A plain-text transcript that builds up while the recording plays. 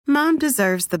Mom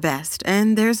deserves the best,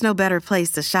 and there's no better place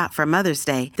to shop for Mother's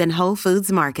Day than Whole Foods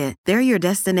Market. They're your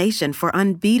destination for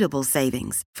unbeatable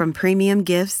savings, from premium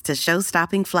gifts to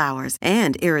show-stopping flowers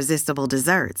and irresistible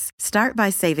desserts. Start by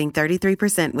saving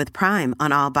 33% with Prime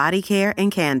on all body care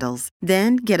and candles.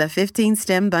 Then get a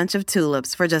 15-stem bunch of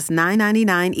tulips for just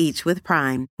 $9.99 each with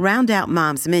Prime. Round out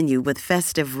Mom's menu with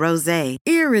festive rosé,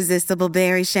 irresistible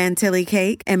berry chantilly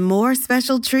cake, and more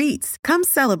special treats. Come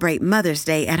celebrate Mother's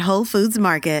Day at Whole Foods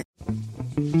Market.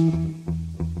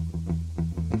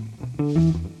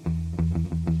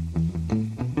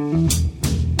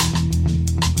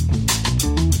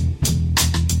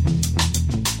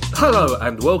 Hello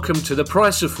and welcome to The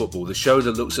Price of Football, the show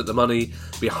that looks at the money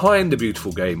behind the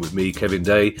beautiful game with me, Kevin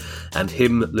Day, and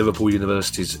him, Liverpool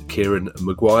University's Kieran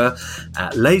Maguire.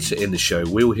 Later in the show,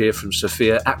 we'll hear from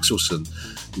Sophia Axelson,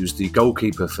 who's the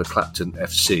goalkeeper for Clapton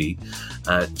FC.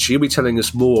 She'll be telling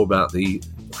us more about the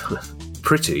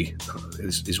pretty,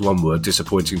 is one word,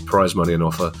 disappointing prize money on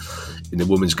offer in the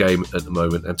women's game at the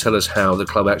moment, and tell us how the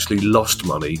club actually lost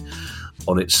money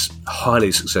on its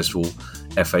highly successful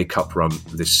FA Cup run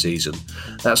this season.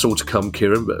 That's all to come,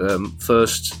 Kieran, but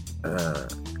first,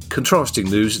 contrasting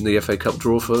news in the FA Cup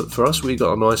draw for us. We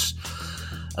got a nice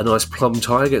plum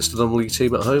tie against the non-league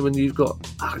team at home, and you've got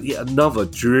yet another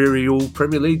dreary all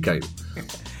Premier League game.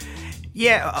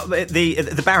 Yeah,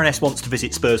 the Baroness wants to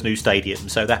visit Spurs' new stadium,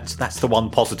 so that's the one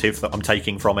positive that I'm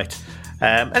taking from it.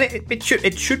 And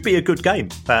it should be a good game.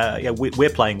 We're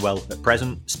playing well at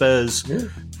present. Spurs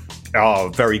are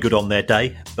very good on their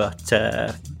day, but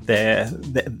their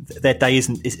day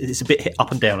it's a bit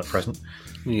up and down at present.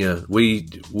 Yeah, we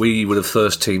were the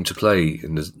first team to play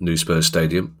in the new Spurs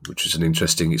stadium, which was an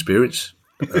interesting experience.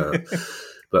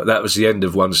 But that was the end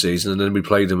of one season, and then we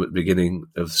played them at the beginning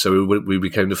of. So we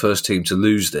became the first team to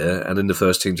lose there, and then the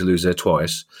first team to lose there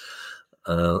twice.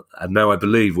 And now I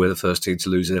believe we're the first team to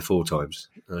lose there 4 times.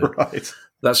 Right.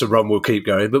 That's a run we'll keep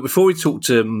going. But before we talk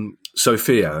to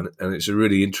Sophia, and it's a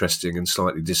really interesting and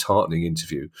slightly disheartening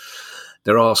interview,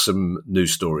 there are some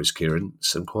news stories, Kieran,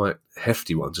 some quite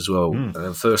hefty ones as well.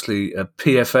 Firstly, a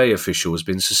PFA official has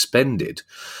been suspended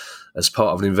as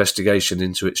part of an investigation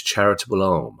into its charitable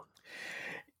arm.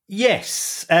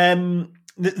 Yes, the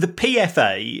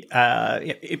PFA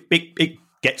it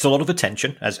gets a lot of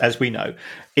attention, as we know.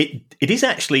 It is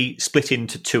actually split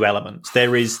into 2 elements.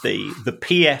 There is the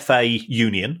PFA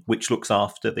union, which looks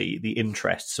after the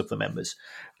interests of the members,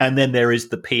 and then there is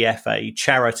the PFA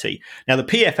charity. Now, the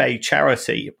PFA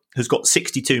charity has got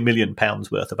 £62 million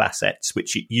worth of assets,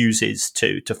 which it uses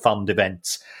to fund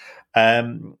events,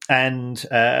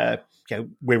 we're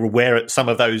aware that some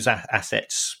of those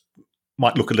assets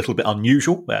might look a little bit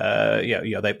unusual.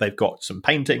 They've got some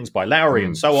paintings by Lowry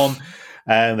and so on,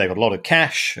 and they've got a lot of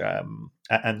cash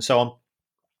and so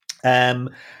on.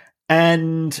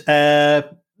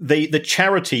 The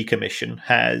Charity Commission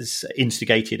has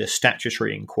instigated a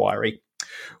statutory inquiry,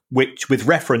 which with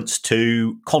reference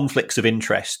to conflicts of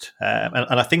interest.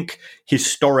 And I think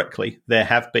historically there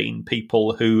have been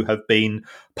people who have been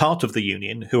part of the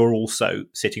union who are also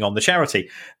sitting on the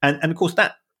charity. And of course,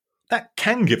 that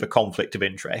can give a conflict of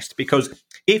interest, because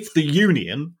if the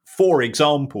union, for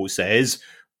example, says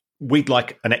we'd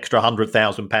like an extra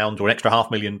 £100,000 or an extra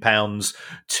 £500,000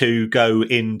 to go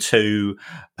into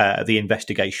the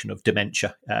investigation of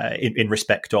dementia in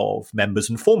respect of members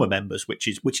and former members, which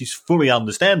is fully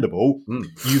understandable,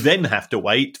 you then have to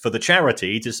wait for the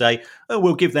charity to say, oh,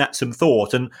 we'll give that some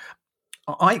thought. And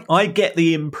I get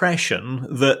the impression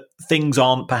that things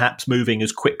aren't perhaps moving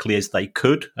as quickly as they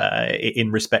could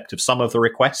in respect of some of the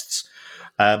requests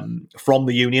from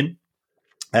the union.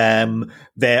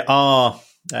 There are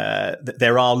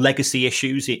legacy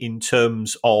issues in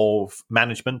terms of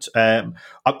management. I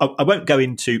won't go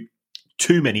into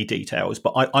too many details,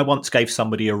 but I once gave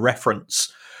somebody a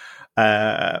reference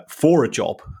for a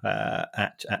job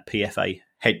at PFA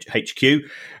HQ,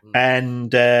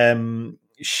 and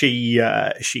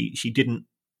she didn't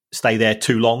stay there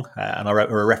too long, and I wrote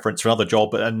her a reference for another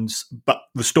job. But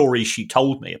the story she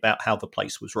told me about how the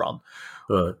place was run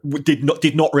did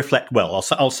not reflect well.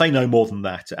 I'll say no more than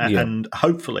that. And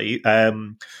hopefully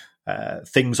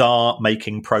things are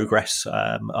making progress.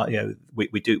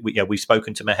 We've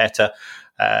spoken to Maheta.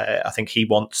 I think he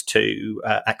wants to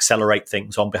accelerate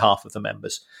things on behalf of the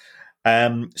members.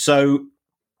 So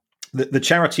the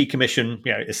Charity Commission,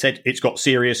 has said it's got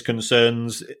serious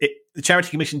concerns. The Charity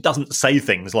Commission doesn't say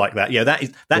things like that.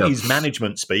 That is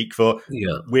management speak for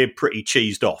we're pretty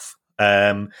cheesed off.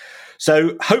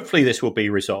 So hopefully this will be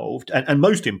resolved, and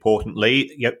most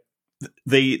importantly,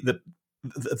 the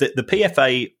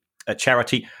PFA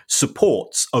charity,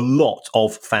 supports a lot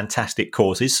of fantastic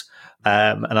causes.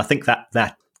 And I think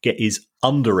that is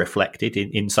under-reflected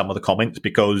in some of the comments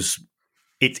because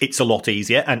it's a lot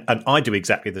easier, and I do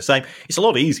exactly the same. It's a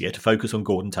lot easier to focus on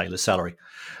Gordon Taylor's salary.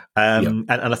 And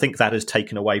I think that has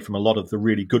taken away from a lot of the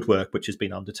really good work which has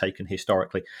been undertaken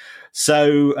historically.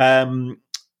 So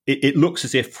it looks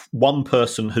as if one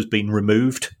person has been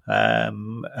removed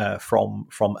from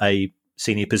a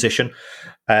senior position,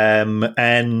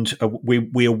 and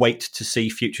we await to see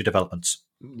future developments.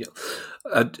 Yeah.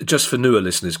 Just for newer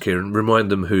listeners, Kieran, remind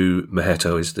them who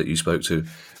Mehetto is that you spoke to.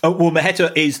 Oh, well,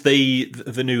 Mehetto is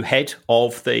the new head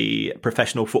of the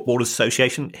Professional Footballers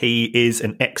Association. He is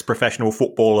an ex-professional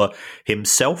footballer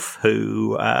himself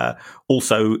who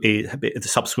also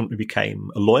subsequently became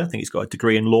a lawyer. I think he's got a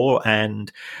degree in law,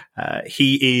 and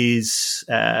he is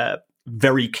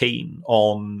very keen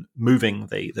on moving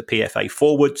the PFA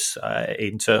forwards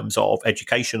in terms of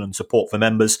education and support for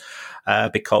members,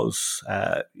 because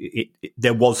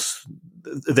there was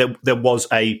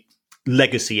a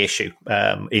legacy issue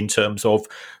in terms of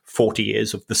 40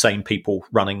 years of the same people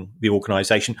running the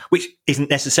organisation, which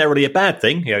isn't necessarily a bad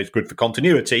thing. It's good for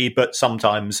continuity, but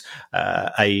sometimes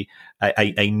a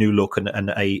new look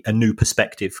and a new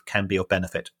perspective can be of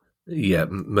benefit. Yeah,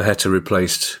 Mehetto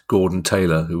replaced Gordon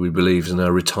Taylor, who we believe is now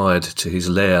retired to his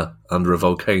lair under a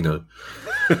volcano.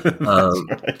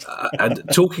 Right. And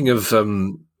talking of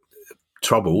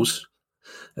troubles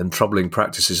and troubling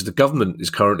practices, the government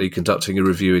is currently conducting a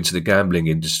review into the gambling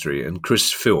industry, and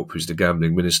Chris Philp, who's the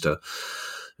gambling minister,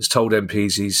 has told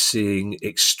MPs he's seeing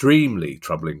extremely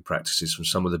troubling practices from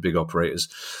some of the big operators.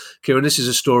 Kieran, this is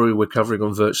a story we're covering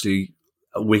on virtually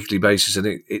a weekly basis, and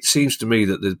it seems to me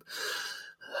that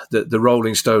the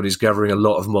Rolling Stone is gathering a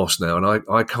lot of moss now, and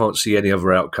I can't see any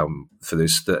other outcome for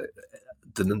this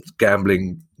than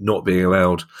gambling not being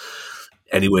allowed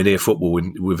anywhere near football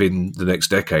within the next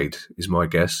decade, is my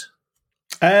guess.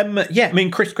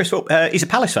 Chris Philp, he's a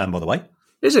Palace fan, by the way.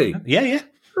 Is he? Yeah.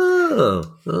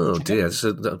 Oh dear.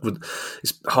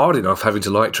 It's hard enough having to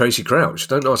like Tracy Crouch.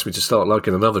 Don't ask me to start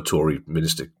liking another Tory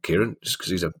minister, Kieran, just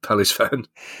because he's a Palace fan.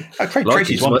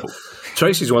 Tracy's wonderful.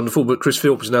 Tracy's wonderful, but Chris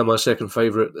Philp is now my second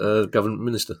favourite government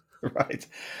minister. Right.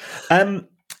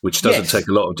 Which doesn't take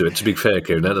a lot of doing. To be fair,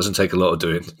 Kieran, that doesn't take a lot of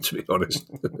doing, to be honest.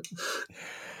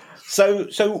 So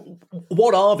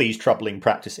what are these troubling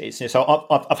practices? So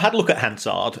I've had a look at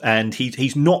Hansard, and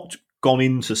he's not gone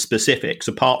into specifics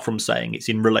apart from saying it's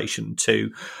in relation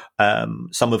to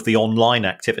some of the online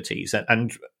activities,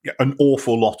 and an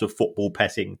awful lot of football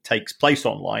betting takes place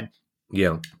online.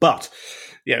 Yeah, but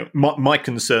my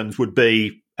concerns would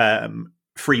be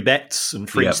free bets and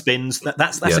free spins.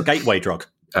 That's a gateway drug.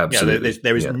 Absolutely,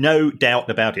 there is no doubt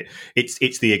about it.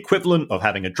 It's the equivalent of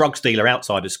having a drug dealer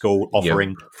outside of school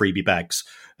offering freebie bags.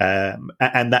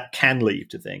 And that can lead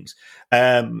to things.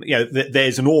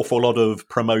 There's an awful lot of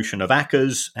promotion of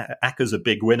ACCAs. ACCAs are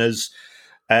big winners.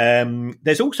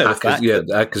 There's also the fact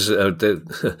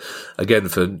ACCAs, again,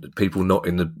 for people not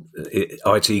in the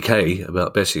ITK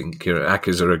about betting,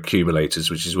 ACCAs are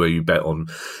accumulators, which is where you bet on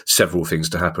several things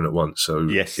to happen at once. So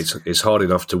it's hard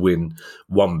enough to win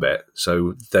one bet.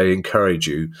 So they encourage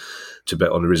you to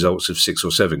bet on the results of 6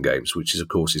 or 7 games, which is, of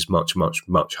course, is much, much,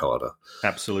 much harder.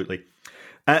 Absolutely.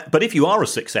 But if you are a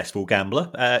successful gambler,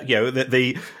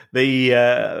 the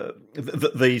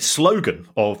slogan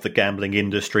of the gambling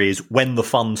industry is "When the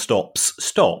fun stops,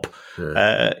 stop."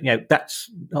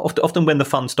 That's often when the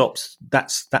fun stops.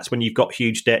 That's when you've got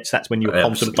huge debts. That's when you're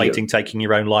contemplating taking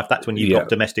your own life. That's when you've got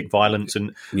domestic violence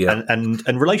and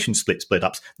relation split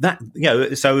ups. But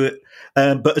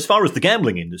as far as the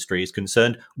gambling industry is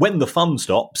concerned, when the fun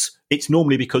stops, it's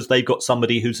normally because they've got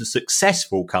somebody who's a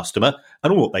successful customer,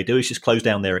 and all they do is just close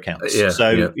down their accounts.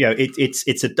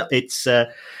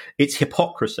 It's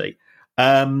hypocrisy.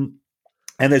 And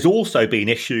there's also been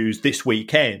issues this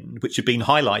weekend which have been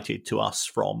highlighted to us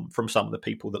from some of the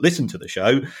people that listen to the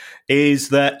show, is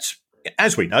that,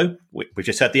 as we know, we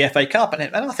just had the FA Cup,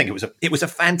 and I think it was a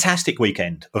fantastic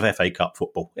weekend of FA Cup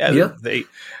football. I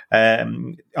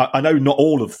know not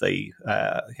all of the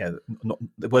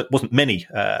there wasn't many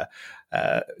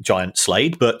giants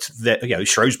slayed, but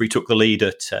Shrewsbury took the lead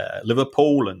at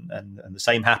Liverpool, and the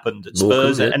same happened at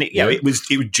Spurs, it was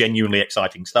genuinely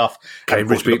exciting stuff.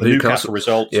 Cambridge beat the Newcastle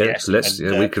results.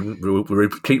 We can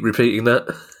keep repeating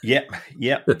that.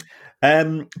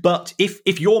 But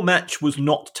if your match was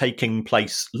not taking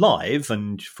place live,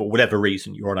 and for whatever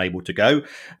reason you're unable to go,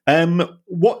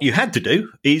 what you had to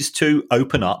do is to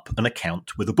open up an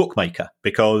account with a bookmaker,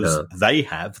 because they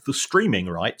have the streaming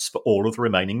rights for all of the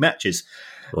remaining matches.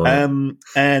 Wow.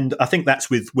 And I think that's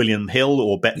with William Hill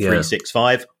or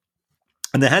Bet365.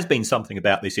 And there has been something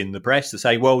about this in the press to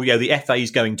say, well, the FA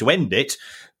is going to end it,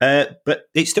 but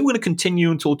it's still going to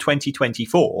continue until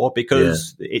 2024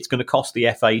 because it's going to cost the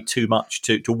FA too much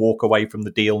to walk away from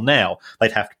the deal now.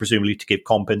 They'd have to presumably to give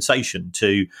compensation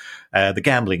to the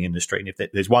gambling industry. And if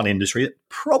there's one industry that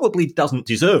probably doesn't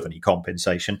deserve any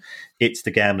compensation, it's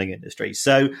the gambling industry.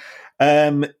 So,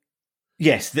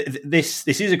 yes, this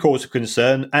is a cause of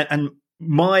concern. And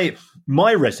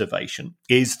my reservation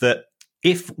is that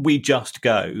if we just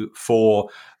go for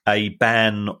a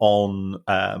ban on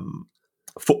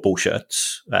football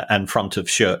shirts and front of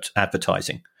shirt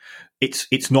advertising,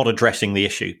 it's not addressing the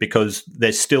issue because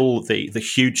there's still the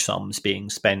huge sums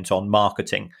being spent on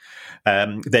marketing.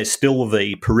 There's still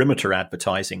the perimeter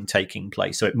advertising taking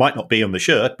place. So it might not be on the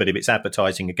shirt, but if it's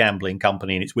advertising a gambling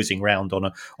company and it's whizzing around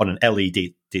on an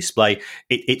LED display,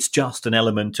 it's just an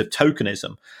element of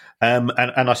tokenism. And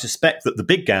I suspect that the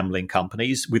big gambling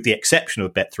companies, with the exception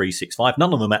of Bet365,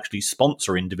 none of them actually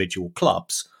sponsor individual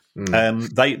clubs.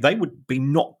 They would be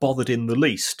not bothered in the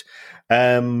least.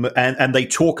 And they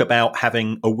talk about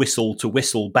having a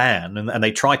whistle-to-whistle ban, and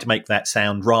they try to make that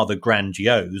sound rather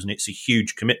grandiose, and it's a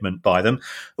huge commitment by them.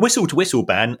 A whistle-to-whistle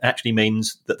ban actually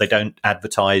means that they don't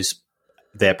advertise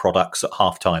their products at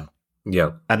halftime.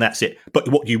 Yeah. And that's it. But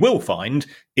what you will find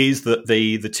is that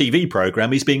the TV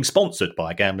program is being sponsored by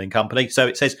a gambling company. So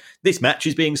it says this match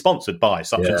is being sponsored by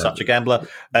such and such a gambler.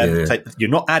 So you're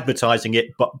not advertising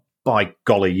it, but by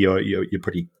golly, you're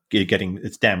getting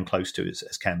as damn close to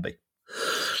as can be.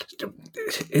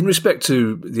 In respect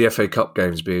to the FA Cup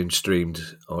games being streamed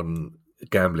on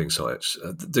gambling sites,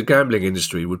 the gambling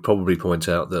industry would probably point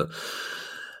out that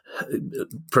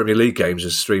Premier League games are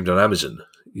streamed on Amazon.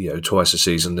 Twice a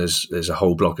season, there's a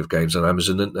whole block of games on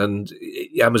Amazon, and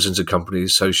Amazon's a company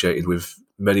associated with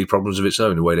many problems of its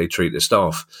own, the way they treat their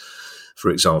staff,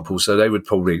 for example. So they would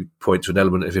probably point to an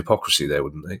element of hypocrisy there,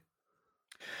 wouldn't they?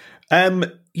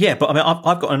 Yeah, but I mean,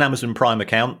 I've got an Amazon Prime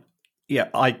account. Yeah,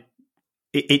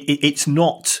 it's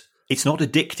not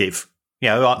addictive.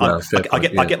 I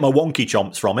get my wonky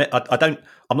chomps from it. I'm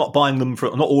not buying them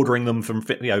I'm not ordering them from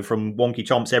wonky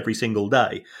chomps every single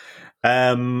day.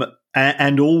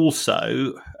 And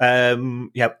also,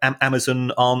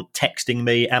 Amazon aren't texting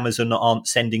me. Amazon aren't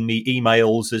sending me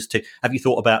emails as to, have you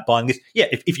thought about buying this? Yeah,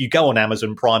 if you go on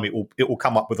Amazon Prime, it will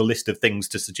come up with a list of things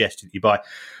to suggest that you buy.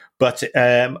 But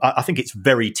I think it's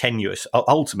very tenuous.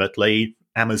 Ultimately,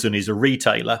 Amazon is a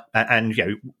retailer, and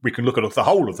we can look at the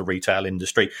whole of the retail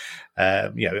industry.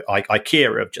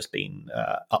 IKEA have just been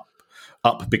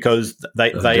up because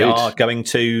they are going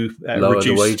to lower reduce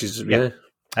the wages.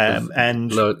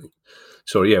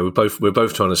 We're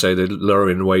both trying to say they're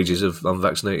lowering the wages of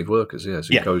unvaccinated workers. So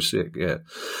you go sick. Yeah.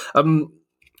 Do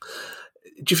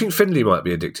you think Finley might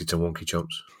be addicted to wonky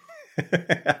chomps?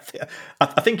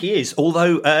 I think he is.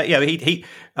 Although,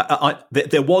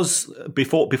 there was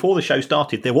before the show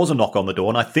started, there was a knock on the door,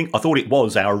 and I thought it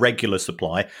was our regular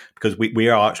supply because we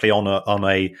are actually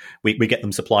we get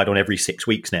them supplied on every 6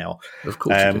 weeks now, of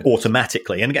course,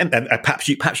 automatically. And perhaps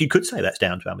you could say that's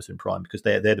down to Amazon Prime because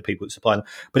they're the people that supply them.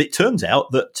 But it turns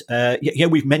out that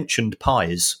we've mentioned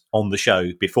pies on the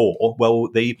show before. Well,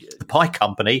 the pie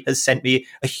company has sent me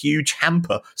a huge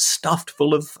hamper stuffed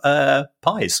full of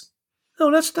pies. Oh,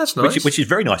 that's nice. Which is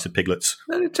very nice of Piglets.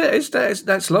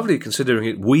 That's lovely,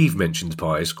 considering we've mentioned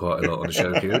pies quite a lot on the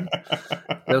show here.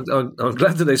 I'm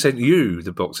glad that they sent you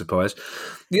the box of pies.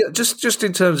 Yeah, just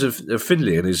in terms of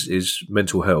Finley and his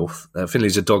mental health.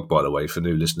 Finley's a dog, by the way, for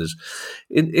new listeners.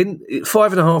 In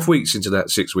 5.5 weeks into that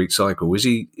 6-week cycle, is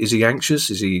he anxious?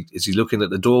 Is he looking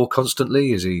at the door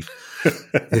constantly? Is he?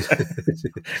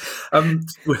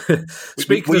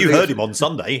 You heard him on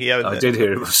Sunday. I did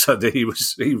hear him on Sunday.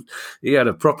 He had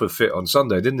a proper fit on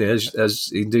Sunday, didn't he? As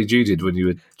indeed you did when you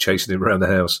were chasing him around the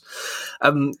house.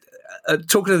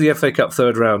 Talking of the FA Cup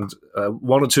third round,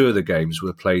 one or two of the games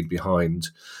were played behind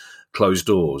closed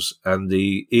doors, and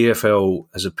the EFL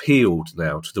has appealed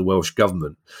now to the Welsh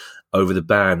Government over the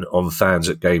ban on fans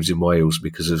at games in Wales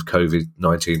because of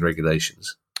COVID-19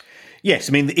 regulations. Yes,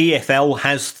 I mean, the EFL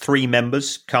has 3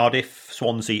 members, Cardiff,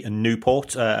 Swansea and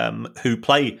Newport, who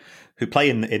play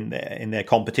in their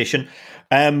competition.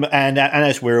 And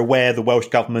as we're aware, the Welsh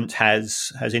Government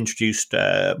has introduced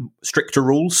stricter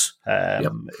rules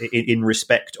in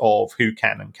respect of who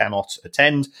can and cannot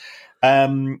attend.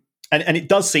 And it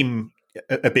does seem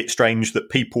a bit strange that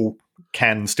people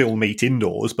can still meet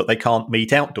indoors, but they can't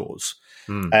meet outdoors.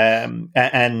 And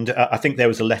I think there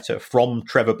was a letter from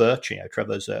Trevor Birch.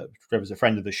 Trevor's a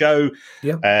friend of the show.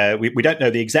 Yeah. We don't know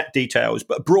the exact details,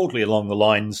 but broadly along the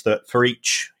lines that for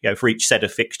each set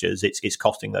of fixtures, it's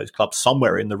costing those clubs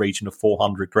somewhere in the region of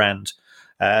 $400,000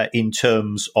 in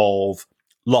terms of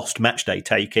lost matchday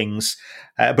takings,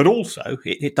 but also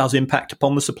it does impact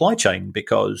upon the supply chain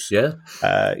because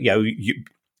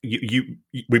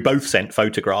we both sent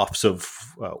photographs of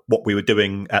what we were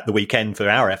doing at the weekend for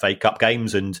our FA Cup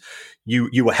games, and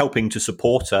you were helping to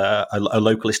support a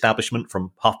local establishment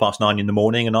from 9:30 in the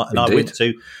morning, and I went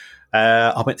to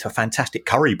a fantastic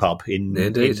curry pub in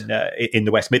the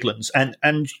West Midlands,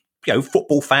 and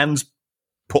football fans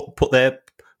put their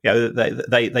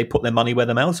they put their money where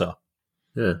their mouths are.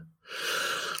 Yeah.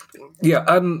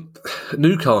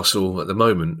 Newcastle at the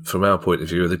moment, from our point of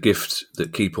view, are the gift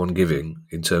that keep on giving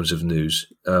in terms of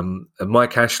news. And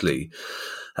Mike Ashley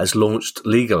has launched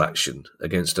legal action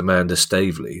against Amanda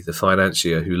Staveley, the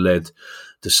financier who led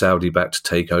the Saudi-backed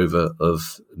takeover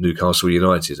of Newcastle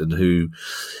United, and who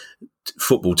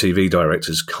football TV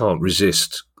directors can't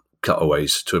resist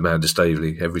cutaways to Amanda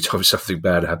Staveley every time something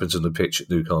bad happens on the pitch at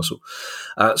Newcastle.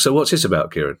 So what's this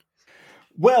about, Kieran?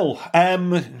 Well,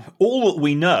 all that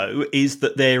we know is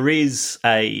that there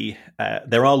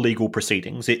are legal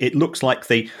proceedings. It looks like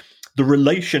the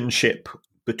relationship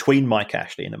between Mike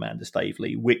Ashley and Amanda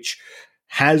Staveley, which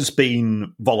has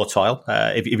been volatile.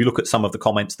 If you look at some of the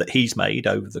comments that he's made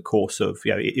over the course of,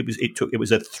 it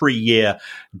was a 3-year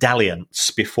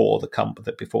dalliance before the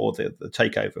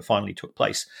takeover finally took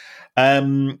place.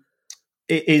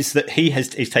 Is that he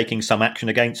is taking some action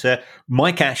against her.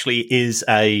 Mike Ashley is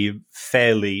a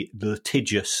fairly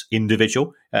litigious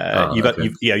individual.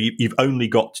 You've only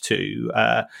got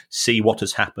to see what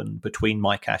has happened between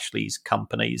Mike Ashley's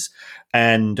companies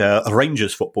and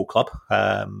Rangers Football Club.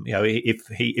 If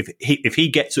he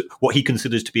gets what he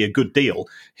considers to be a good deal,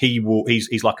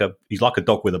 he's like a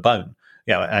dog with a bone.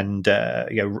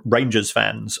 Rangers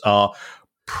fans are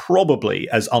probably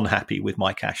as unhappy with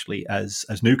Mike Ashley as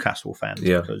Newcastle fans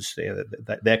because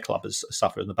their club has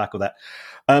suffered in the back of that.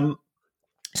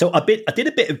 So I did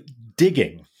a bit of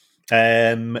digging,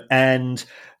 and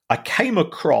I came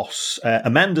across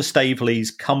Amanda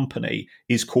Staveley's company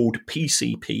is called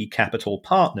PCP Capital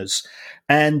Partners,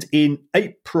 and in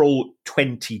April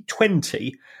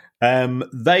 2020.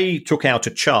 They took out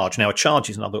a charge. Now, a charge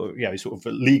is another, sort of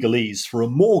legalese for a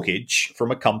mortgage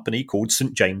from a company called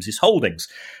St. James's Holdings.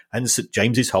 And St.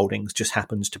 James's Holdings just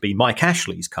happens to be Mike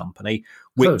Ashley's company,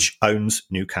 which owns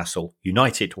Newcastle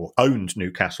United, or owned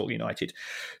Newcastle United.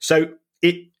 So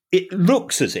it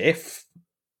looks as if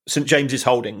St. James's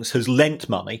Holdings has lent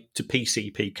money to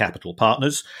PCP Capital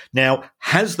Partners. Now,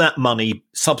 has that money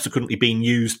subsequently been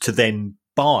used to then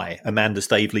buy Amanda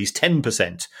Staveley's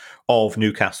 10% of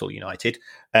Newcastle United?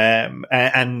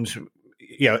 Is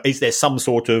there some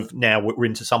sort of, now we're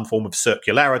into some form of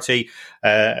circularity?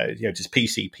 Does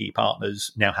PCP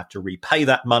Partners now have to repay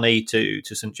that money to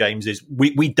St. James's?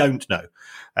 We don't know.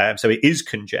 So it is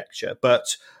conjecture,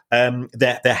 but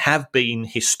there have been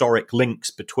historic links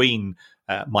between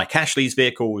Mike Ashley's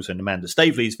vehicles and Amanda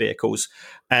Staveley's vehicles,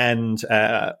 and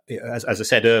as I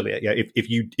said earlier,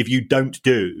 if you don't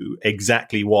do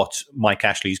exactly what Mike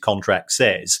Ashley's contract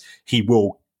says, he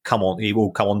will come on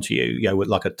to you, with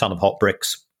like a ton of hot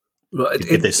bricks.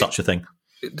 If there's such a thing,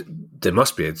 there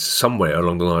must be somewhere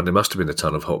along the line. There must have been a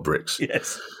ton of hot bricks.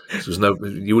 Yes,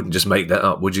 you wouldn't just make that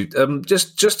up, would you?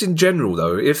 Just in general,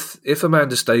 though, if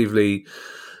Amanda Staveley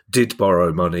did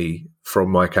borrow money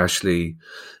from Mike Ashley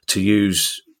to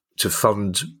use to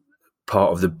fund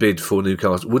part of the bid for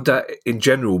Newcastle, would that in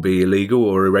general be illegal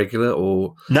or irregular?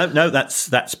 Or no,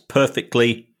 that's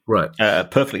perfectly right,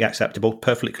 perfectly acceptable,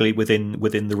 perfectly within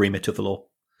the remit of the law.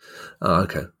 Oh,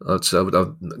 okay.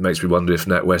 That makes me wonder if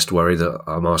NatWest worry that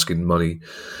I'm asking money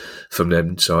from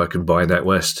them so I can buy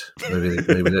NatWest. Maybe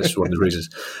that's one of the reasons.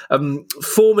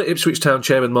 Former Ipswich Town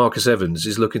chairman Marcus Evans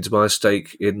is looking to buy a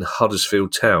stake in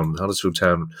Huddersfield Town. Huddersfield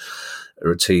Town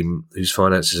are a team whose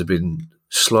finances have been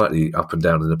slightly up and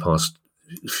down in the past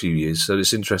few years. So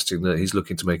it's interesting that he's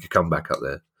looking to make a comeback up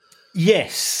there.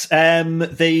 Yes.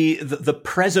 The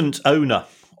present owner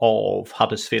of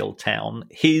Huddersfield Town,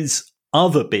 his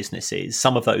other businesses,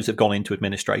 some of those have gone into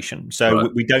administration. So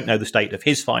right. We don't know the state of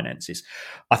his finances.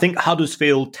 I think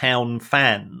Huddersfield Town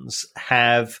fans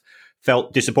have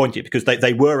felt disappointed because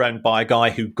they were owned by a guy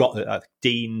who got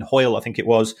Dean Hoyle, I think it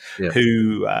was,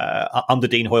 who under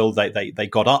Dean Hoyle they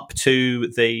got up to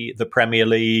the Premier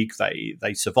League.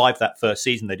 They survived that first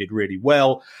season. They did really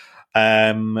well,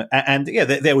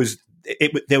 there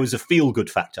was a feel good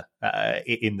factor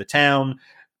in the town.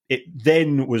 It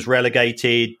then was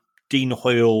relegated. Dean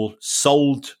Hoyle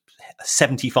sold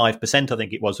 75%, I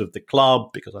think it was, of the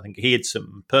club because I think he had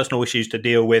some personal issues to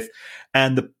deal with.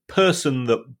 And the person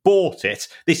that bought it,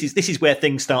 this is where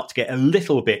things start to get a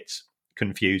little bit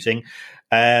confusing.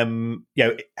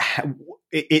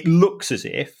 It looks as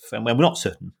if, and we're not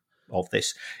certain of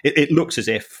this, it looks as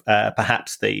if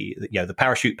perhaps the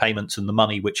parachute payments and the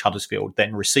money which Huddersfield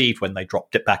then received when they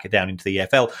dropped it back down into the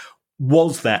EFL,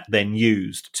 was that then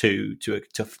used to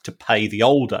pay the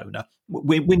old owner?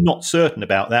 We're not certain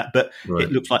about that, but right.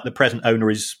 It looks like the present owner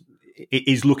is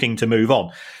looking to move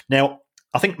on. Now,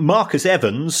 I think Marcus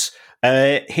Evans,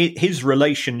 his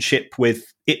relationship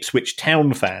with Ipswich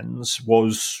Town fans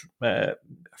was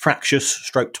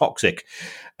fractious / toxic.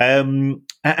 And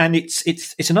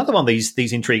it's another one of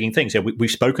these intriguing things. We've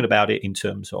spoken about it in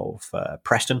terms of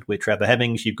Preston with Trevor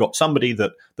Hemmings. You've got somebody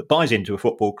that buys into a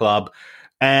football club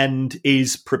and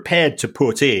is prepared to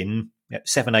put in £7,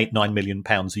 £8, £9 million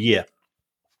a year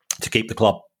to keep the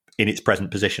club in its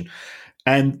present position.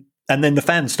 And then the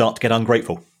fans start to get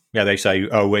ungrateful. They say,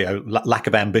 lack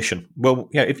of ambition. Well,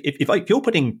 if you're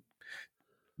putting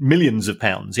millions of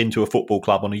pounds into a football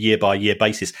club on a year-by-year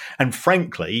basis, and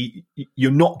frankly,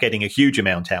 you're not getting a huge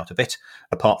amount out of it,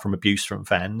 apart from abuse from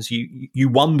fans, you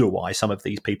wonder why some of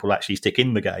these people actually stick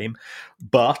in the game.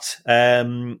 But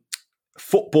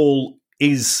football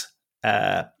is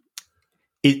a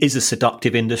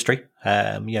seductive industry.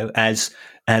 As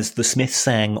the Smiths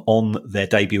sang on their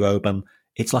debut album,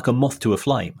 it's like a moth to a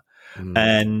flame.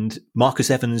 And Marcus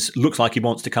Evans looks like he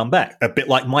wants to come back, a bit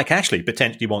like Mike Ashley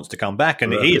potentially wants to come back,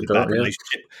 and he has that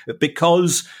relationship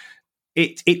because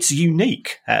it's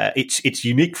unique. It's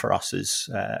unique for us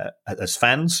as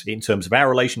fans in terms of our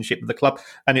relationship with the club,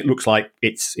 and it looks like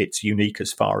it's unique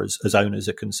as far as owners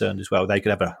are concerned as well. They could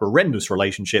have a horrendous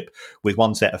relationship with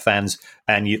one set of fans,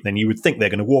 and then you would think they're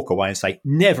going to walk away and say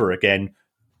never again.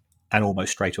 And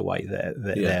almost straight away,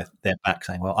 they're back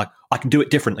saying, "Well, I can do it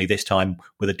differently this time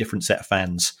with a different set of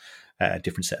fans,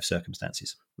 different set of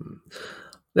circumstances."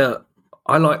 Now,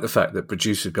 I like the fact that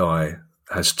producer Guy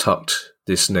has tucked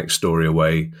this next story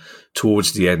away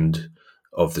towards the end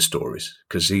of the stories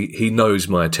because he knows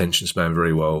my attention span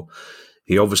very well.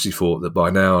 He obviously thought that by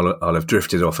now I'll have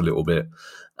drifted off a little bit,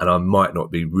 and I might not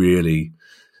be really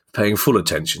paying full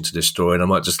attention to this story, and I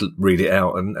might just read it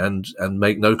out and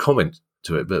make no comment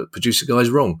to it. But producer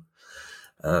Guy's wrong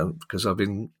because I've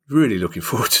been really looking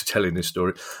forward to telling this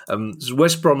story.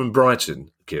 West Brom and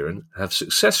Brighton, Kieran, have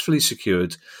successfully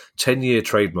secured 10-year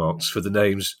trademarks for the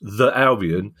names The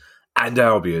Albion and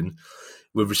Albion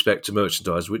with respect to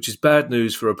merchandise, which is bad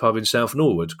news for a pub in South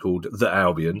Norwood called The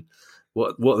Albion.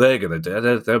 What they're going to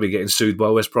do, they'll be getting sued by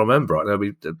West Brom and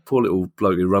Brighton. The poor little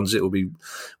bloke who runs it will be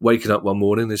waking up one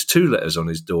morning, there's 2 letters on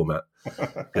his doormat.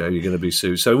 You're going to be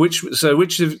sued. So which of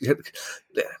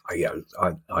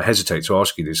I hesitate to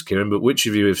ask you this, Kieran, but which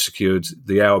of you have secured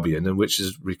The Albion and which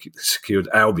has secured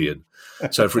Albion?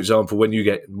 So, for example, when you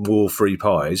get more free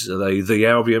pies, are they The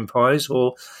Albion pies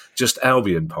or just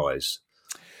Albion pies?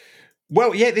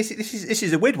 Well, yeah, this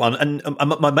is a weird one, and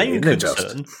my main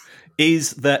concern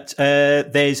is that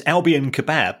there's Albion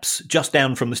Kebabs just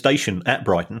down from the station at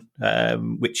Brighton,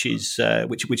 which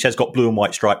has got blue and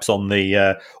white stripes on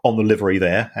the livery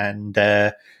there, and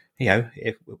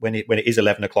when it is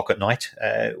 11 o'clock at night,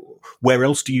 where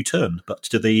else do you turn but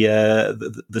to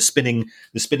the spinning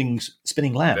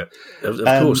lamb? Yeah,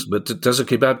 of course, but does a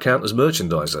kebab count as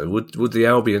merchandise though? Would the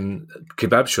Albion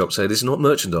kebab shop say this is not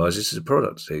merchandise, this is a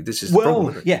product? This is the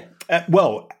problem. Yeah.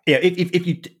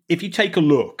 If you take a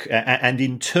look, and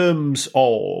in terms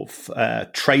of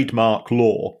trademark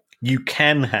law, you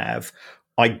can have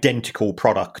identical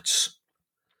products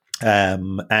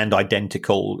and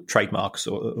identical trademarks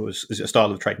or a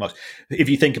style of trademarks. If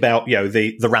you think about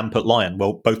the rampant lion,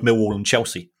 well, both Millwall and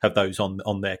Chelsea have those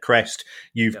on their crest.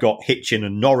 You've got Hitchin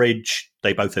and Norwich;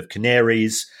 they both have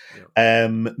canaries.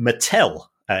 Mattel,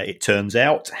 it turns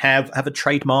out, have a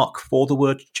trademark for the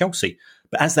word Chelsea.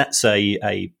 But as that's a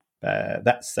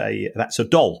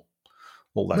doll.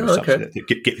 Although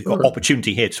get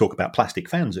opportunity here to talk about plastic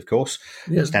fans, of course,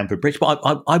 at Stamford Bridge. But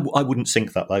I wouldn't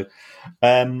sink that though.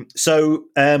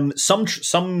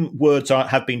 Some words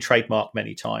have been trademarked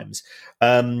many times.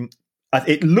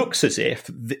 It looks as if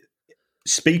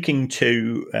speaking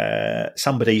to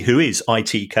somebody who is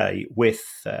ITK with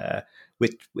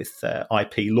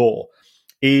IP law,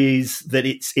 is that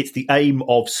it's the aim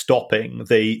of stopping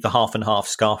the half and half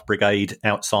scarf brigade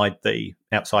outside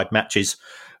matches.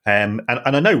 And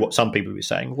I know what some people were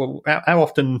saying. Well, how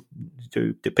often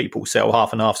do people sell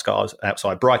half and half scarves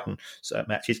outside Brighton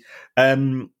matches?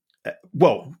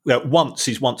 Once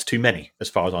is once too many,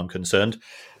 as far as I'm concerned.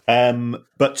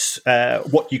 But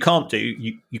what you can't do,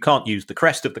 you can't use the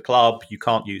crest of the club. You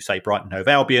can't use, say, Brighton Hove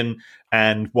Albion.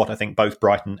 And what I think both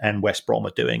Brighton and West Brom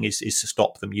are doing is to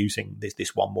stop them using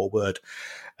this one more word.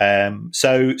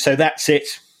 So that's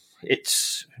it.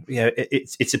 It's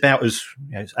about as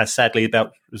sadly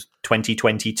about as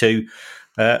 2022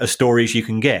 a story as you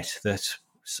can get. That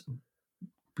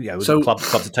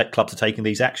clubs are taking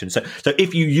these actions. So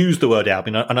if you use the word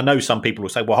Albion, and I know some people will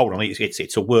say, well, hold on,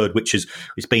 it's a word which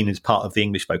it's been as part of the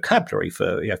English vocabulary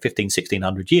for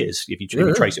 1600 years. If you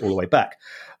trace it all the way back.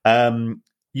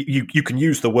 You can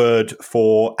use the word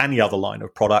for any other line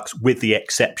of products, with the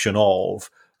exception of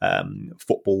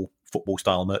football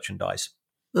style merchandise.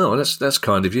 Oh, that's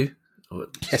kind of you.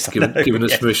 Yes, giving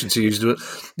us permission to use it.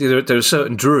 There are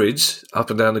certain druids up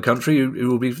and down the country who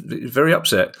will be very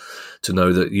upset to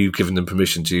know that you've given them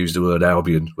permission to use the word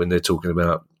Albion when they're talking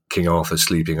about King Arthur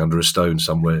sleeping under a stone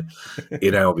somewhere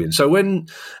in Albion. So when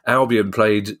Albion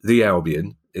played the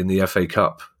Albion in the FA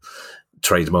Cup,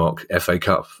 trademark FA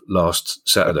Cup last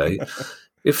Saturday,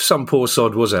 if some poor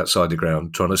sod was outside the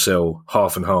ground trying to sell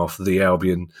half and half the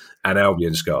Albion and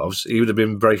Albion scarves, he would have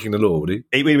been breaking the law, would he?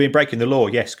 He would have been breaking the law,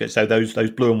 yes. So those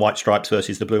blue and white stripes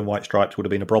versus the blue and white stripes would have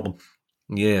been a problem.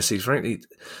 Yeah, see, frankly,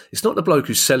 it's not the bloke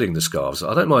who's selling the scarves.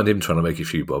 I don't mind him trying to make a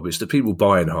few bob. It's the people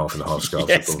buying half and half scarves.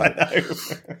 Yes, I know.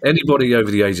 Anybody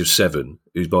over the age of 7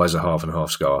 who buys a half and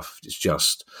half scarf,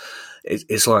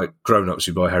 it's like grown-ups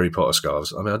who buy Harry Potter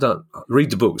scarves. I mean, I don't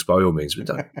read the books by all means, but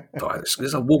don't buy this.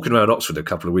 It's like walking around Oxford a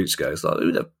couple of weeks ago. It's like,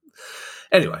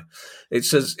 anyway,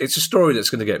 it's a story that's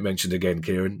going to get mentioned again,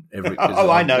 Kieran.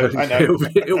 I know.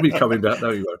 It'll be coming back. No,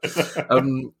 you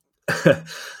won't.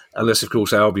 Unless, of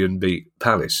course, Albion beat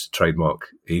Palace, trademark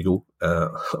Eagle,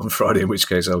 on Friday, in which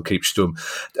case I'll keep stum.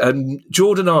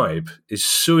 Jordan Ibe is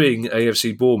suing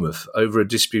AFC Bournemouth over a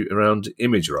dispute around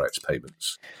image rights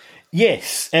payments.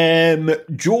 Yes,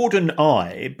 Jordan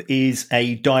Ibe is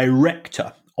a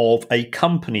director of a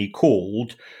company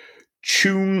called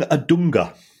Chung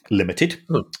Adunga Limited,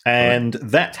 and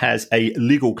that has a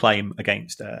legal claim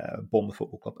against Bournemouth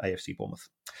Football Club, AFC Bournemouth.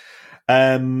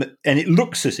 And it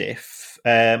looks as if,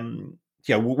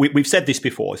 we've said this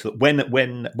before, is that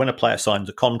when a player signs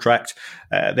a contract,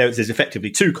 there's effectively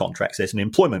two contracts. There's an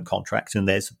employment contract and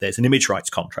there's an image rights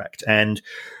contract, and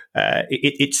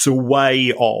it's a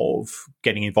way of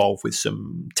getting involved with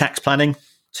some tax planning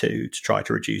to try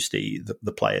to reduce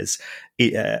the player's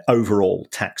overall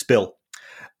tax bill.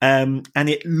 And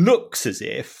it looks as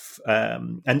if,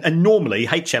 and normally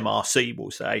HMRC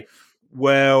will say,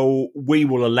 well, we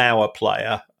will allow a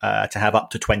player to have up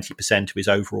to 20% of his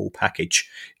overall package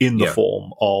in the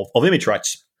form of image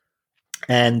rights.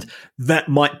 And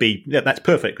that's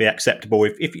perfectly acceptable.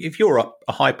 If you're a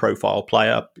high profile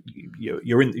player,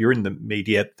 you're in the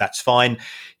media, that's fine.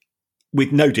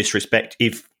 With no disrespect,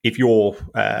 if you're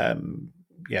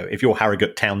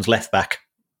Harrogate Town's left back,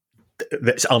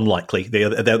 that's unlikely.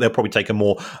 They'll probably take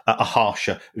a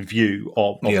harsher view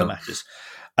of the matters.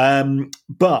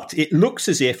 But it looks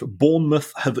as if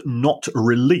Bournemouth have not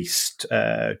released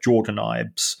Jordan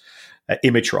Ibe's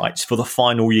image rights for the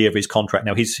final year of his contract.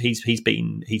 Now he's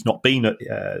not been at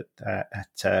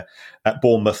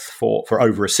Bournemouth for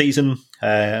over a season.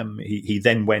 He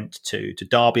then went to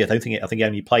Derby. I think he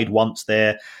only played once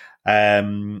there.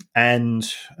 And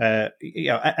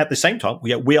at the same time,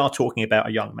 we are talking about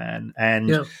a young man,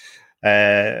 and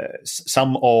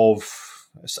some of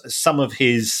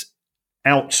his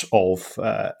out of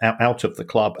the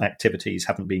club activities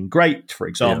haven't been great. For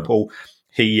example,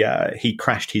 he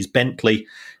crashed his Bentley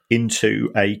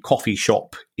into a coffee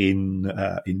shop in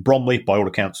Bromley. By all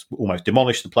accounts, almost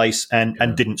demolished the place and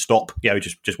didn't stop.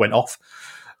 Just went off.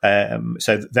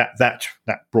 So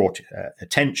that brought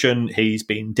attention. He's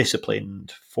been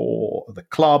disciplined for the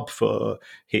club for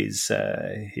his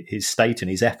state and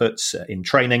his efforts in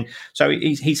training. So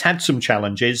he's had some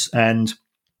challenges, and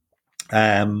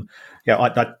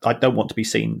I don't want to be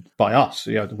seen by us.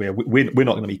 We're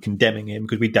not going to be condemning him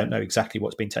because we don't know exactly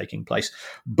what's been taking place.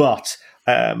 But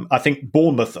I think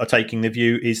Bournemouth are taking the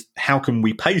view is, how can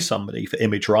we pay somebody for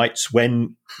image rights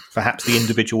when perhaps the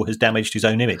individual has damaged his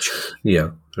own image? Yeah,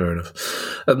 fair enough.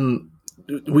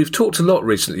 We've talked a lot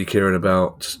recently, Kieran,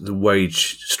 about the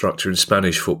wage structure in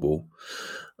Spanish football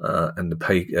and the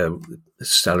pay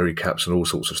salary caps and all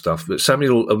sorts of stuff. But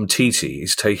Samuel Umtiti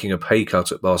is taking a pay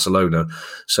cut at Barcelona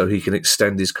so he can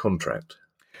extend his contract.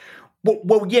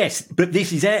 Well, yes, but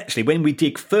this is actually, when we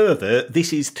dig further,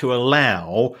 this is to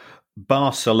allow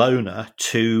Barcelona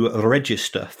to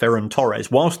register Ferran Torres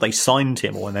whilst they signed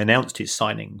him, or they announced his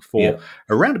signing for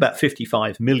around about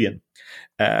 55 million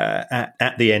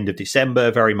at the end of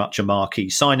December. Very much a marquee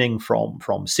signing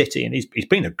from City, and he's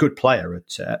been a good player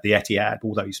at the Etihad,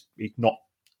 although he's not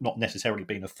necessarily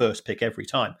been a first pick every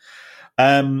time.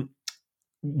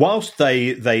 Whilst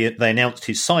they announced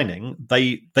his signing,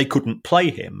 they couldn't play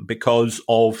him because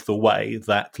of the way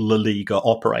that La Liga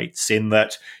operates, in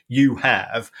that you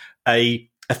have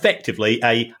effectively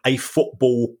a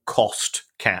football cost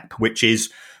cap, which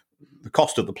is the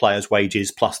cost of the player's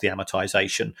wages plus the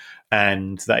amortization,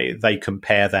 and they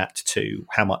compare that to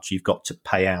how much you've got to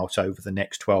pay out over the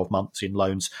next 12 months in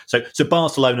loans. So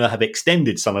Barcelona have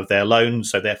extended some of their loans,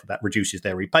 so therefore that reduces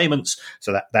their repayments.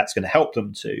 So that's going to help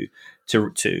them to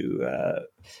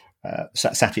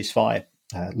satisfy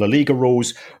La Liga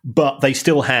rules, but they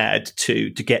still had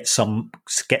to get some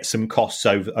costs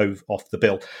off the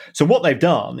bill. So what they've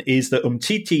done is that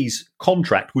Umtiti's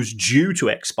contract was due to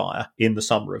expire in the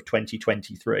summer of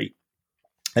 2023,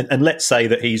 and let's say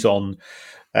that he's on,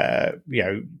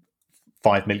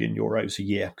 €5 million a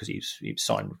year, because he's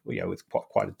signed with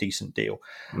quite a decent deal.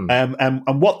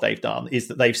 And what they've done is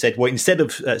that they've said, well, instead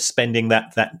of spending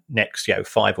that next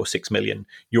 €5 or €6 million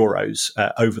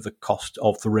over the cost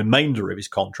of the remainder of his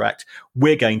contract,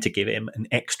 we're going to give him an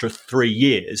extra 3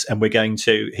 years, and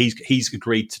he's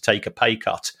agreed to take a pay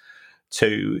cut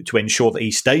to ensure that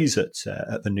he stays at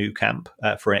the new camp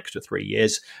for an extra 3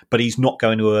 years, but he's not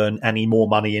going to earn any more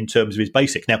money in terms of his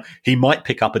basic. Now, he might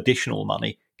pick up additional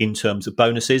money in terms of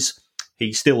bonuses.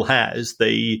 He still has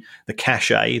the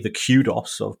cachet, the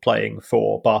kudos of playing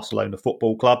for Barcelona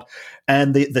Football Club.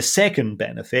 And the second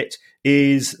benefit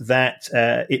is that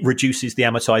it reduces the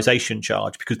amortization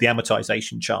charge, because the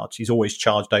amortization charge is always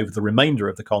charged over the remainder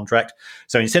of the contract.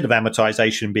 So instead of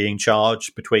amortization being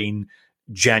charged between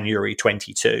January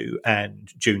 22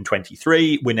 and June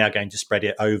 23, we're now going to spread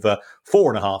it over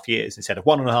 4.5 years instead of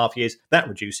 1.5 years. That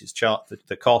reduces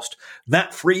the cost.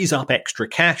 That frees up extra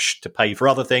cash to pay for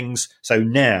other things. So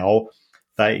now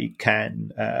they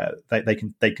can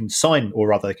sign, or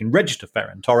rather they can register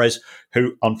Ferran Torres,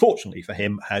 who unfortunately for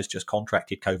him has just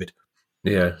contracted COVID.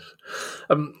 Yeah.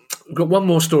 I've got one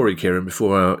more story, Kieran,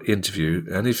 before our interview.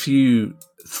 And if you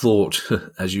thought,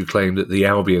 as you claimed, that the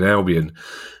Albion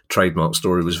trademark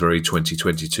story was very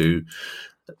 2022,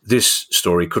 this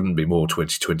story couldn't be more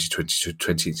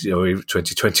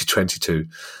 2022.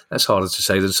 That's harder to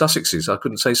say than Sussex's. I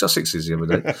couldn't say Sussex's the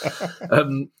other day.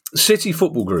 City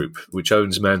Football Group, which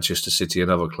owns Manchester City and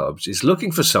other clubs, is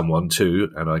looking for someone to,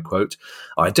 and I quote,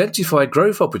 identify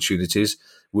growth opportunities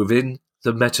within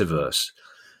the metaverse.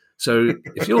 So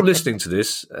if you're listening to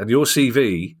this and your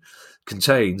CV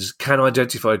contains can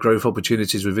identify growth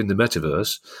opportunities within the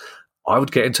metaverse, I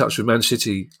would get in touch with Man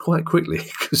City quite quickly,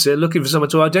 because they're looking for someone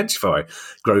to identify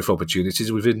growth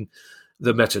opportunities within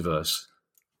the metaverse.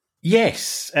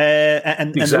 Yes,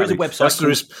 and there is a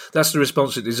website. That's the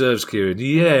response it deserves, Kieran.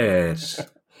 Yes.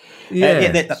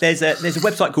 There's a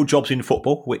website called Jobs in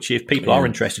Football, which, if people are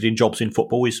interested in jobs in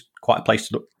football, is quite a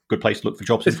good place to look for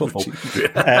jobs in football.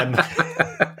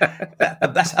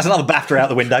 That's another BAFTA out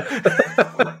the window.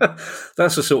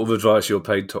 That's the sort of advice you're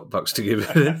paid top bucks to give.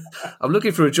 I'm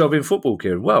looking for a job in football,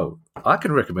 Kieran. Well, I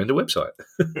can recommend a website.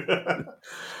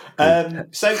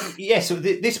 So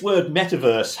this word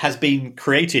metaverse has been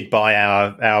created by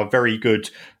our very good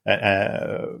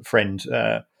friend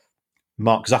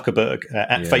Mark Zuckerberg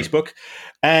at Facebook,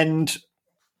 and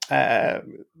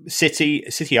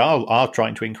City are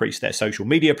trying to increase their social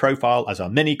media profile, as are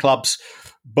many clubs.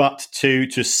 But to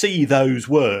see those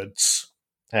words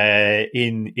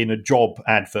in a job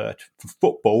advert for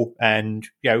football, and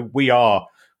we are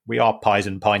Pies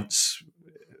and Pints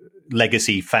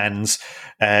legacy fans,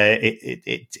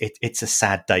 it's a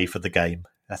sad day for the game.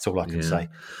 That's all I can say.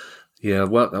 Yeah.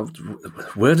 Well,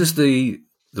 where does the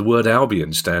word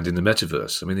Albion stand in the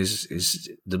metaverse? I mean, is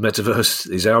the metaverse,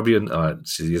 is Albion? I'm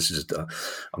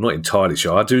not entirely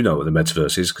sure. I do know what the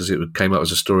metaverse is, because it came up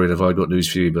as a story in Have I Got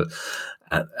News For You, but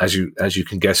as you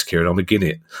can guess, Kieran, I'm a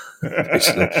guinea.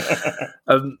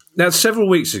 Now, several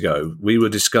weeks ago, we were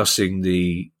discussing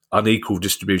the unequal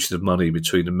distribution of money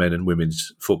between the men and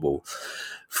women's football,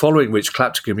 following which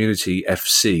Clapton Community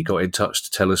FC got in touch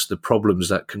to tell us the problems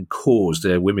that can cause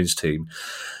their women's team.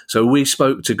 So we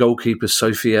spoke to goalkeeper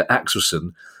Sophia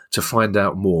Axelson to find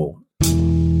out more.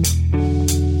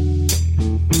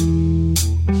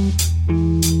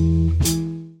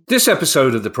 This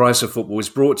episode of The Price of Football is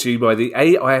brought to you by the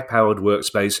AI-powered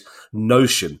workspace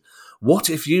Notion. What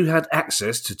if you had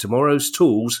access to tomorrow's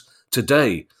tools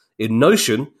today? In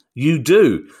Notion, You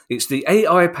do. It's the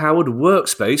AI-powered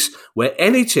workspace where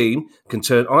any team can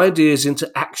turn ideas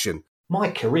into action. My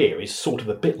career is sort of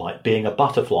a bit like being a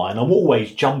butterfly, and I'm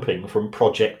always jumping from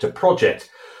project to project.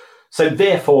 So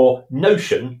therefore,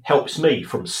 Notion helps me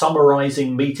from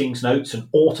summarising meetings notes and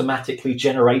automatically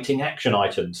generating action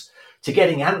items to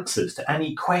getting answers to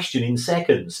any question in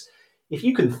seconds. If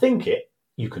you can think it,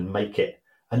 you can make it.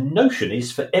 And Notion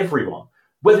is for everyone,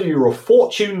 whether you're a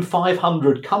Fortune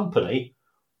 500 company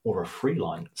or a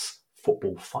freelance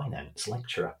football finance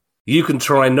lecturer. You can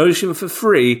try Notion for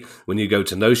free when you go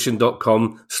to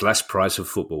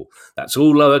notion.com/priceoffootball. That's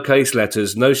all lowercase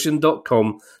letters,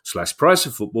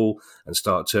 notion.com/priceoffootball, and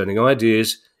start turning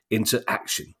ideas into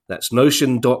action. That's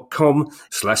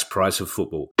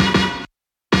notion.com/priceoffootball.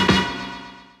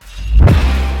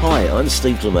 Hi, I'm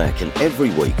Steve Lemack, and every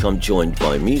week I'm joined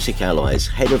by Music Ally's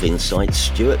Head of Insight,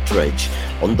 Stuart Dredge,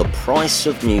 on The Price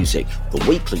of Music, the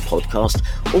weekly podcast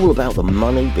all about the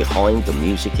money behind the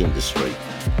music industry.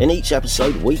 In each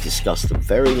episode, we discuss the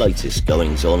very latest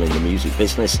goings-on in the music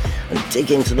business and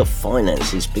dig into the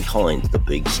finances behind the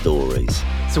big stories.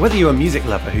 So whether you're a music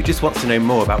lover who just wants to know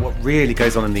more about what really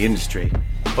goes on in the industry,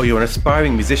 or you're an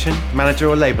aspiring musician, manager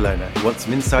or label owner who wants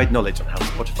some inside knowledge on how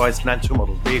Spotify's financial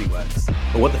model really works,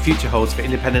 or what the future holds for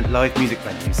independent live music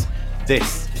venues,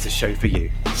 this is a show for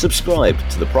you. Subscribe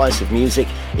to The Price of Music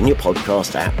in your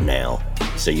podcast app now.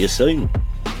 See you soon.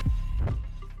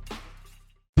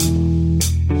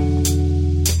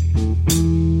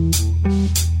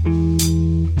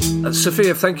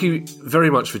 Sophia, thank you very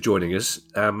much for joining us.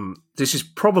 This is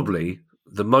probably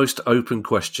the most open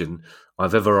question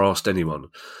I've ever asked anyone.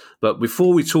 But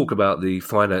before we talk about the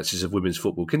finances of women's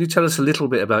football, can you tell us a little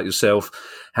bit about yourself,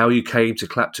 how you came to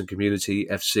Clapton Community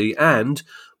FC, and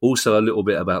also a little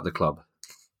bit about the club?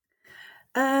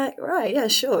 Right, yeah,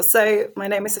 sure. So my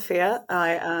name is Sophia.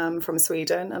 I am from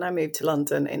Sweden and I moved to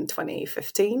London in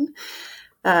 2015.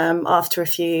 After a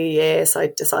few years,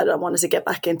 I decided I wanted to get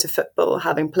back into football,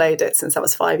 having played it since I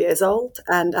was 5 years old.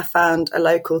 And I found a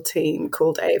local team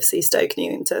called AFC Stoke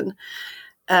Newington,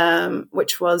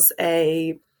 which was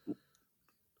a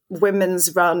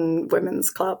women's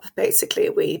club.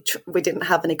 Basically, we didn't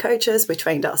have any coaches. We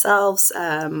trained ourselves,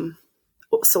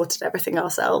 sorted everything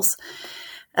ourselves.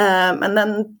 And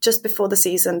then just before the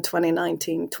season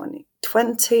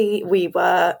 2019-2020, we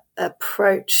were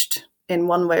approached in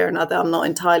one way or another, I'm not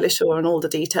entirely sure on all the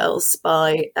details,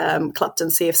 by Clapton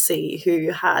CFC,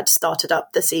 who had started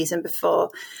up the season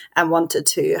before and wanted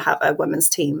to have a women's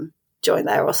team join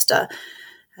their roster.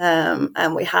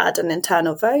 And we had an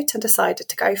internal vote and decided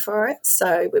to go for it.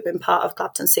 So we've been part of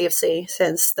Clapton CFC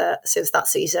since that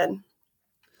season.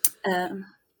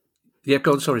 Yeah,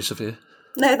 go on. Sorry, Sophia.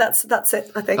 No, that's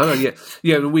it, I think. Oh, yeah.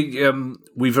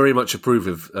 We very much approve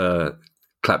of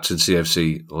Clapton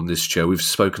CFC on this show. We've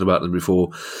spoken about them before,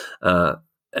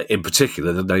 in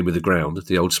particular the name of the ground,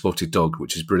 the old spotted dog,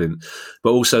 which is brilliant,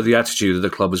 but also the attitude of the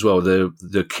club as well.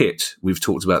 The kit, we've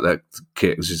talked about that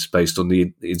kit, which is based on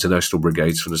the international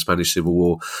brigades from the Spanish Civil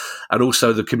War, and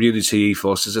also the community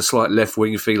ethos. There's a slight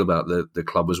left-wing feel about the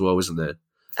club as well, isn't there?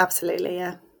 Absolutely,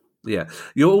 yeah. Yeah.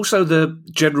 You're also the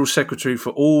general secretary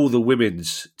for all the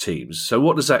women's teams. So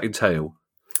what does that entail?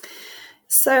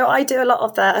 So I do a lot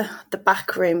of the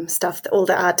backroom stuff, all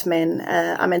the admin.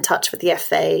 I'm in touch with the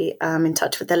FA. I'm in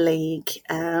touch with the league.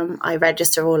 I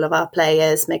register all of our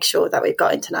players, make sure that we've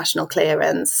got international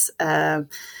clearance. I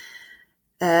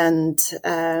do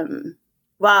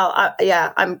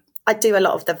a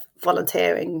lot of the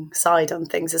volunteering side on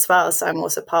things as well. So I'm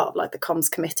also part of like the comms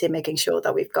committee, making sure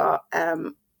that we've got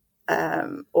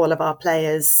all of our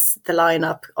players, the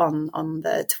lineup on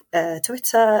the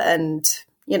Twitter, and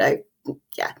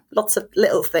lots of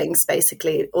little things,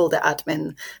 basically all the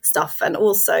admin stuff, and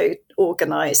also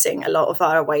organising a lot of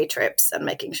our away trips and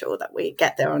making sure that we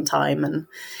get there on time and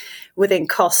within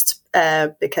cost,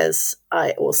 because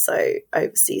I also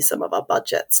oversee some of our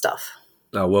budget stuff.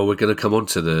 Oh, well, we're going to come on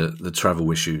to the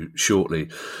travel issue shortly.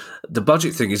 The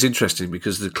budget thing is interesting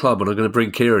because the club, and I'm going to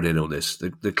bring Kieran in on this,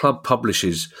 the club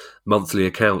publishes monthly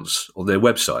accounts on their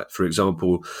website. For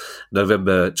example,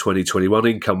 November 2021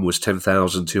 income was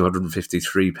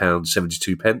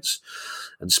 £10,253.72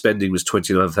 and spending was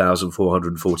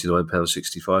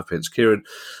 £29,449.65. Kieran,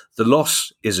 the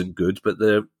loss isn't good, but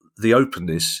the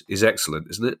openness is excellent,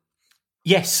 isn't it?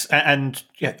 Yes, and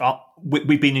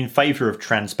we've been in favour of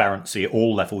transparency at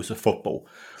all levels of football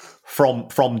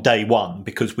from day one,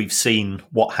 because we've seen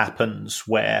what happens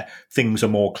where things are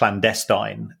more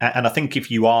clandestine. And I think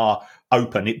if you are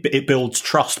open, it builds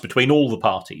trust between all the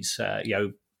parties,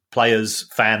 players,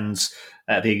 fans,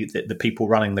 the people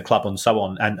running the club and so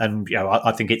on. And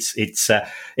I think it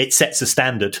sets a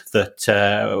standard that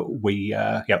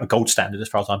a gold standard as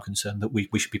far as I'm concerned, that we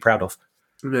should be proud of.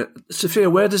 Yeah. Sophia,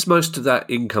 where does most of that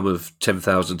income of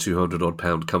 £10,200 odd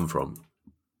pound come from?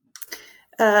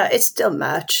 It's still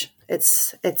merch.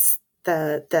 It's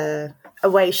the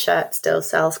away shirt still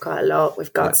sells quite a lot.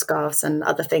 We've got scarves and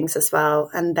other things as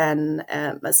well. And then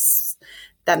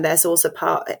then there's also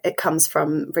it comes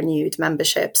from renewed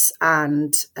memberships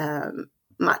and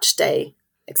match day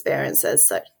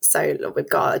experiences. So we've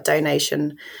got a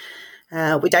donation.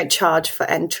 We don't charge for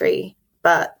entry,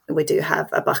 but we do have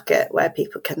a bucket where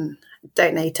people can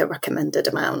donate a recommended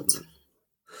amount.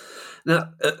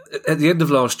 Now, at the end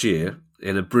of last year,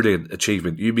 in a brilliant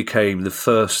achievement, you became the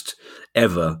first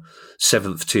ever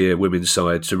seventh-tier women's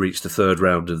side to reach the third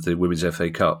round of the Women's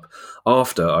FA Cup,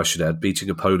 after, I should add,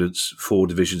 beating opponents 4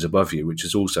 divisions above you, which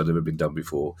has also never been done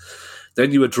before.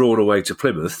 Then you were drawn away to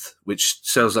Plymouth, which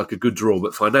sounds like a good draw,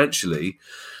 but financially,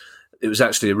 it was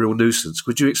actually a real nuisance.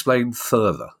 Could you explain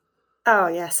further? Oh,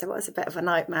 yes, it was a bit of a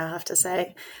nightmare, I have to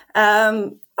say.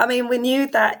 We knew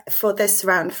that for this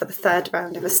round, for the third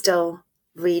round, it was still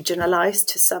regionalised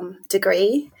to some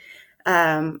degree.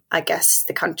 I guess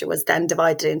the country was then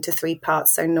divided into 3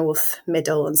 parts, so north,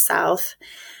 middle and south.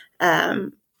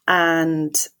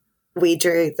 And we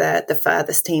drew the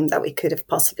furthest team that we could have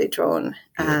possibly drawn.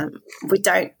 We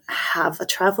don't have a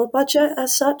travel budget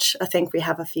as such. I think we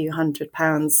have a few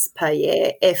 £100 per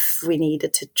year if we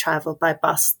needed to travel by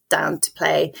bus down to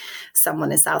play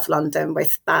someone in South London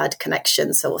with bad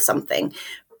connections or something.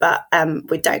 But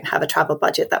we don't have a travel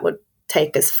budget that would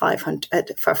take us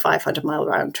 500 for a 500-mile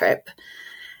round trip.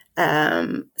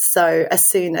 So as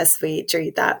soon as we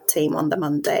drew that team on the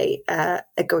Monday,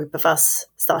 a group of us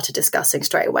started discussing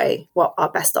straight away what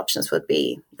our best options would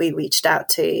be. We reached out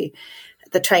to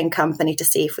the train company to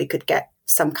see if we could get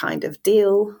some kind of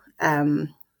deal.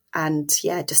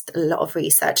 Just a lot of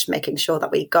research, making sure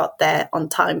that we got there on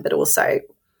time, but also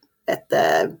at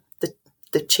the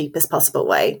cheapest possible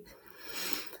way.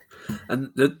 And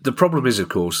the problem is, of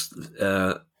course,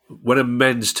 when a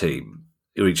men's team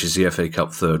reaches the FA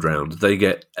Cup third round, they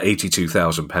get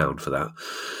 £82,000 for that.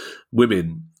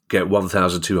 Women get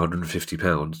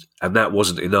 £1,250, and that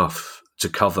wasn't enough to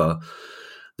cover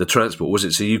the transport, was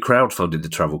it? So you crowdfunded the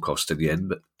travel cost in the end,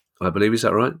 but I believe, is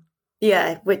that right?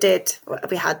 Yeah, we did.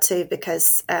 We had to,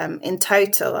 because in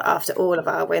total, after all of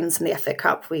our wins in the FA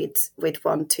Cup, we'd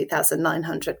won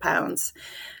 £2,900,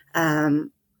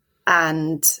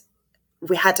 and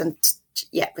we hadn't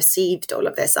yet received all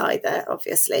of this either,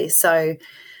 obviously. So,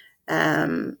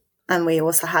 and we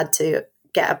also had to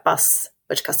get a bus,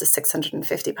 which cost us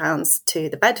 £650 to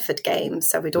the Bedford game.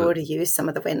 So we'd already used some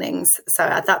of the winnings. So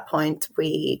at that point,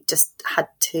 we just had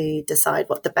to decide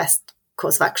what the best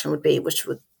course of action would be, which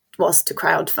was to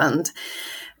crowdfund.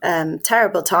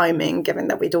 Terrible timing, given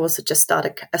that we'd also just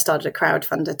started a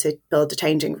crowdfunder to build the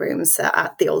changing rooms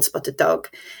at the Old Spotted Dog.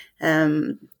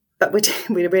 But we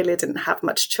really didn't have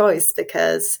much choice,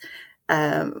 because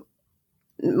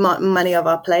many of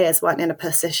our players weren't in a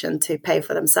position to pay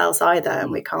for themselves either.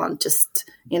 And we can't just,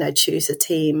 choose a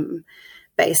team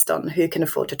based on who can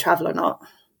afford to travel or not.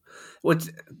 Well,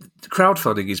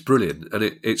 crowdfunding is brilliant, and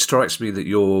it strikes me that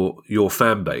your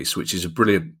fan base, which is a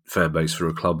brilliant fan base for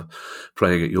a club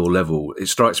playing at your level, it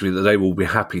strikes me that they will be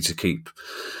happy to keep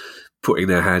putting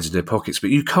their hands in their pockets. But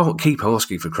you can't keep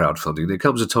asking for crowdfunding. There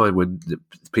comes a time when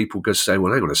people go say,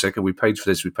 well, hang on a second, we paid for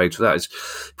this, we paid for that. It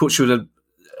puts you in an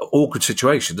awkward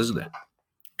situation, doesn't it?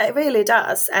 It really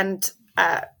does. And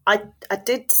I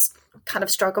did kind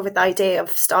of struggle with the idea of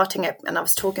starting it. And I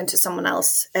was talking to someone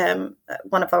else,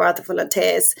 one of our other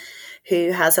volunteers,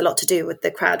 who has a lot to do with the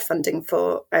crowdfunding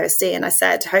for OSD. And I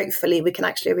said, hopefully we can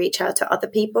actually reach out to other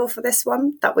people for this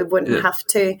one, that we wouldn't have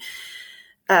to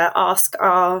ask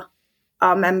our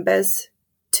members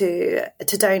to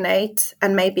donate,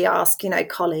 and maybe ask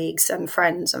colleagues and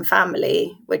friends and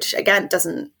family, which again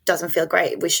doesn't feel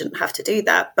great. We shouldn't have to do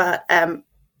that, but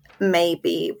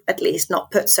maybe at least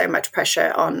not put so much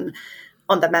pressure on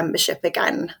the membership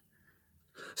again.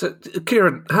 So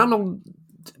Kieran, how long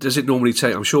does it normally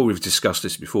take? I'm sure we've discussed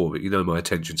this before, but my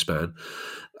attention span.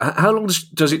 How long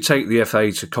does it take the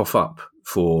FA to cough up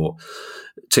for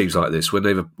teams like this when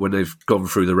they've gone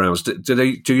through the rounds?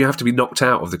 Do you have to be knocked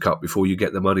out of the cup before you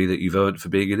get the money that you've earned for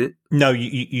being in it? No,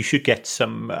 you should get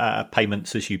some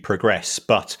payments as you progress,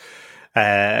 but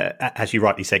as you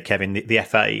rightly said, Kevin, the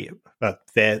FA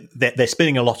they're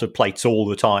spinning a lot of plates all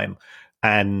the time,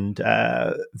 and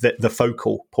the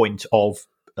focal point of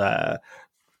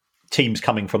teams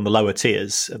coming from the lower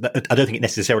tiers, I don't think it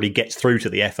necessarily gets through to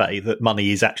the FA that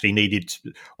money is actually needed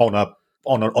on a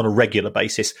on a regular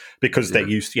basis because they're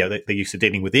used, they're used to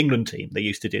dealing with the England team, they're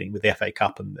used to dealing with the FA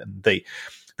Cup and the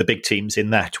big teams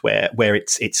in that, where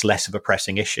it's less of a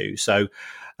pressing issue. So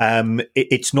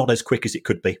it's not as quick as it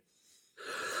could be.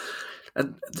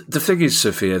 And the thing is,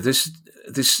 Sophia, this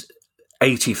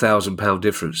 £80,000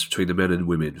 difference between the men and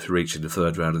women for reaching the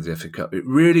third round of the FA Cup, it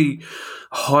really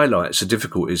highlights the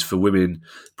difficulties for women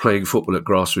playing football at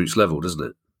grassroots level, doesn't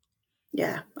it?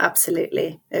 Yeah,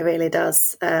 absolutely. It really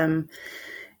does.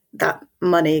 That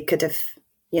money could have,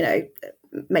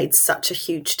 made such a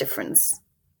huge difference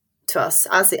to us,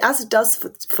 as it does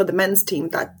for the men's team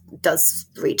that does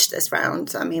reach this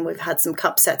round. I mean, we've had some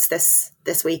cup sets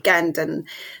this weekend, and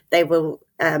they will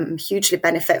hugely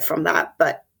benefit from that.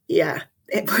 But yeah,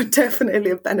 it would definitely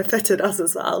have benefited us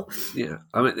as well. Yeah,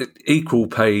 I mean, equal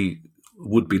pay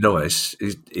would be nice.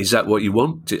 Is that what you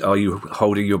want? Are you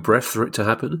holding your breath for it to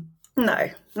happen? No,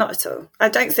 not at all. I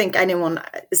don't think anyone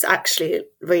is actually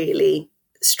really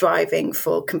striving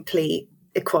for complete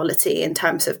equality in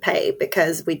terms of pay,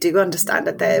 because we do understand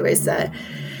that there is a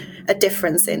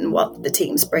difference in what the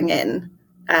teams bring in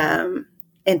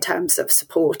terms of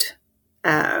support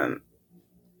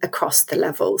across the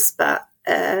levels. But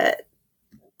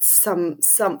some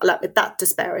like that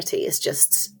disparity is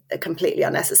just completely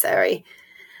unnecessary.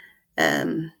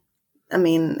 I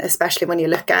mean, especially when you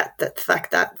look at the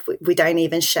fact that we don't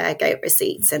even share gate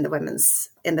receipts in the women's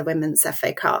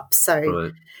FA Cup.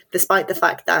 So, Despite the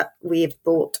fact that we've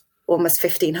brought almost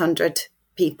 1,500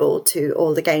 people to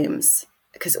all the games,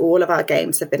 because all of our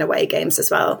games have been away games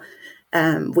as well,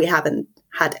 we haven't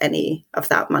had any of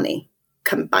that money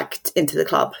come back into the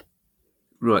club.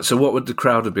 Right. So, what would the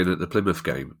crowd have been at the Plymouth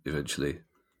game eventually?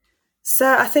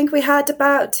 So I think we had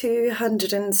about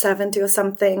 270 or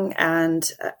something,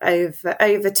 and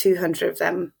over 200 of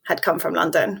them had come from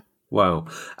London. Wow.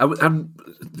 And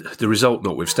the result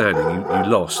notwithstanding, you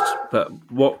lost. But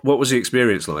what was the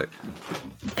experience like?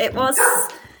 It was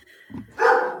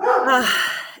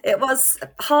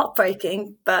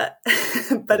heartbreaking, but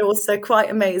also quite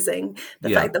amazing.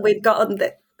 The fact that we'd gotten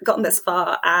this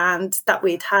far, and that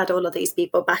we'd had all of these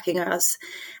people backing us,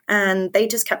 and they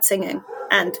just kept singing,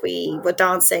 and we were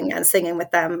dancing and singing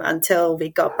with them until we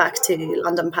got back to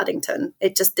London Paddington.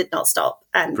 It just did not stop,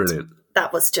 and brilliant.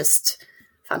 That was just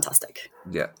fantastic.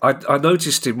 Yeah, I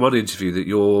noticed in one interview that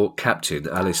your captain,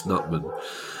 Alice Nutman,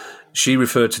 she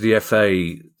referred to the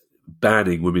FA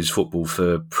banning women's football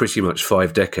for pretty much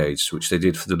 5 decades, which they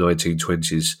did from the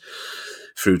 1920s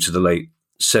through to the late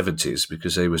 70s,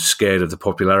 because they were scared of the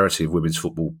popularity of women's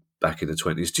football back in the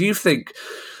 20s. Do you think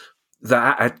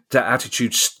that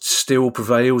attitude still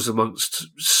prevails amongst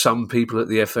some people at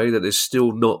the FA, that there's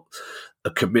still not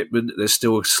a commitment, there's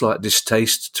still a slight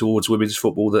distaste towards women's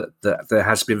football that there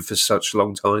has been for such a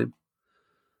long time?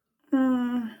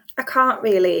 I can't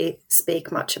really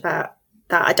speak much about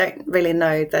that. I don't really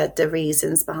know the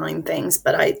reasons behind things,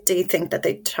 but I do think that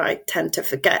they tend to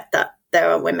forget that there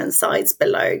are women's sides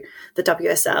below the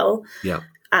WSL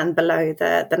and below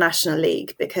the National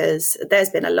League, because there's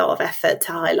been a lot of effort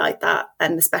to highlight that.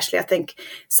 And especially, I think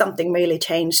something really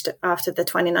changed after the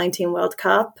 2019 World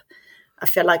Cup. I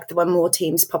feel like there were more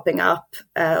teams popping up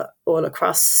all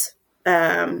across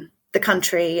the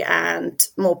country, and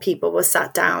more people were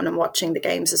sat down and watching the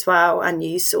games as well. And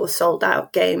you saw sold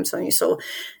out games, and you saw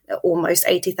almost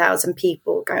 80,000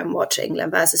 people go and watch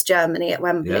England versus Germany at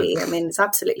Wembley. I mean, it's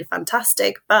absolutely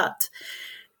fantastic, but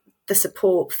the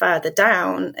support further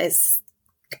down is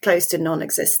close to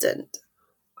non-existent.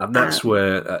 And that's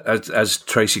where, as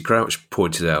Tracy Crouch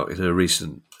pointed out in her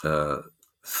recent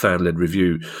fan-led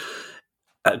review,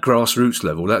 at grassroots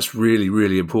level, that's really,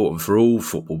 really important for all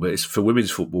football, but it's for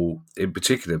women's football in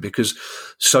particular, because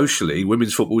socially,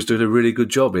 women's football is doing a really good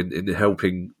job in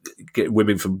helping get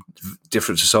women from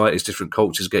different societies, different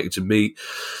cultures, getting to meet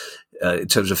in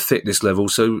terms of fitness level.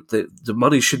 So the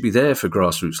money should be there for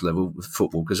grassroots level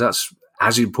football, because that's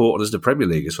as important as the Premier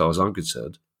League, as far as I'm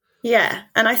concerned. Yeah,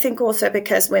 and I think also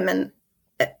because women,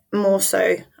 more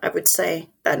so, I would say,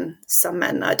 than some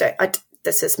men.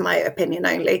 This is my opinion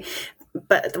only.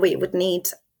 But we would need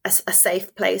a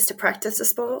safe place to practice the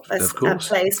sport, a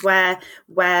place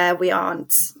where we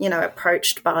aren't,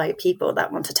 approached by people that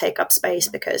want to take up space,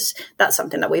 because that's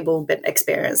something that we've all been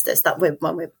experienced, is that when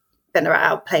we've been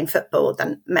out playing football,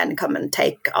 then men come and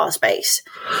take our space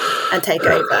and take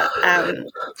over.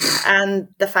 And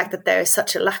the fact that there is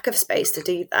such a lack of space to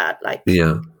do that,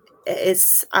 it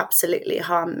is absolutely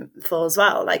harmful as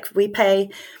well. Like, we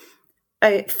pay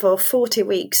for 40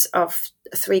 weeks of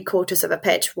 3/4 of a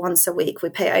pitch once a week, we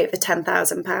pay over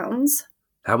 £10,000.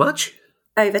 How much?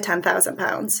 Over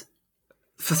 £10,000.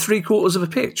 For 3/4 of a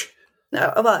pitch?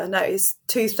 It's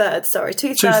 2/3. Sorry,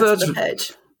 2/3 of the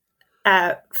pitch.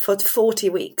 For 40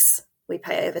 weeks, we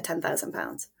pay over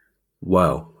 £10,000.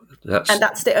 Wow. And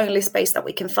that's the only space that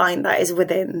we can find that is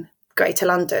within Greater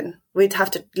London. We'd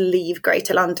have to leave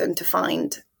Greater London to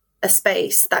find a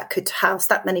space that could house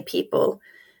that many people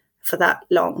for that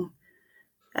long.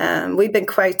 We've been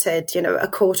quoted, a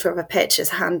quarter of a pitch is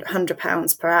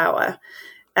 £100 per hour.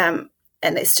 And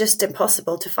it's just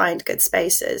impossible to find good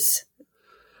spaces.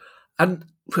 And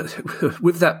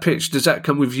with that pitch, does that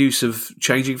come with use of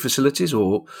changing facilities,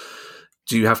 or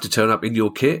do you have to turn up in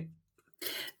your kit?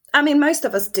 I mean, most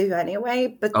of us do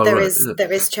anyway, but there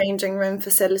is changing room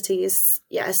facilities,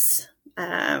 yes.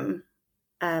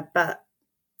 But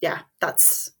yeah,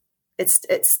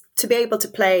 it's to be able to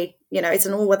play. It's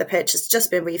an all-weather pitch. It's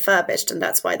just been refurbished, and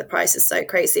that's why the price is so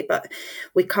crazy. But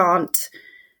we can't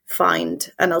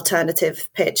find an alternative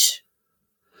pitch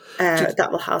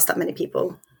that will house that many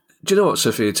people. Do you know what,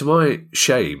 Sophia? To my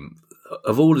shame,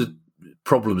 of all the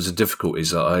problems and difficulties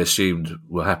that I assumed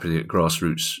were happening at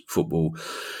grassroots football,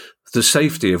 the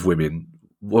safety of women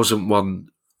wasn't one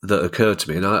that occurred to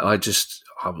me, and I'm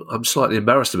slightly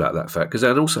embarrassed about that fact, because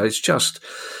then also it's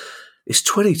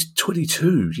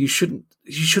 2022. You shouldn't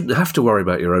have to worry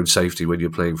about your own safety when you're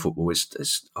playing football.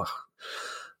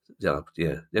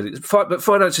 But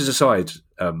finances aside,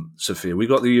 Sophia, we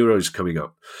got the Euros coming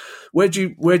up. Where do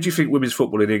you think women's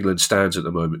football in England stands at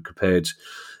the moment compared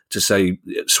to, say,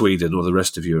 Sweden or the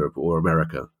rest of Europe or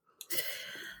America?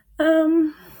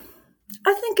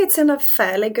 I think it's in a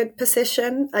fairly good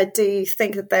position. I do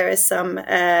think that there is some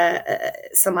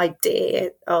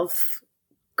idea of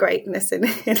greatness in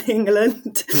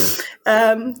England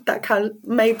that can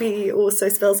maybe also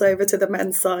spills over to the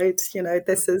men's side.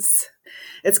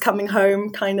 It's coming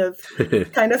home kind of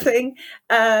thing.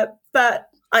 But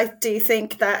I do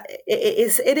think that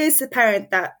it is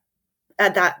apparent that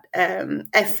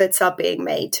efforts are being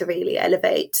made to really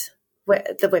elevate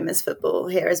the women's football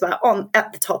here as well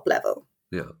at the top level.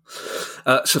 Yeah.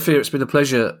 Sophia, it's been a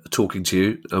pleasure talking to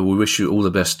you. We wish you all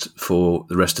the best for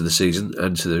the rest of the season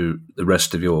and to the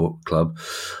rest of your club.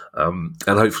 And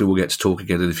hopefully we'll get to talk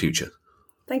again in the future.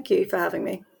 Thank you for having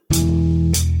me.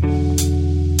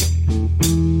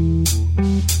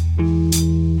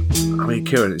 I mean,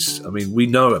 Kieran, we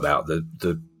know about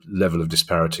the level of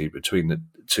disparity between the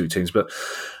two teams, but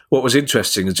what was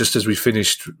interesting is just as we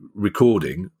finished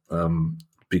recording,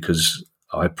 because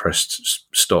I pressed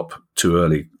stop too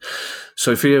early,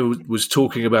 Sophia was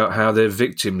talking about how they're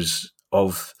victims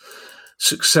of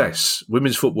success.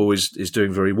 Women's football is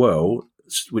doing very well,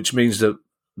 which means that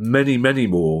many, many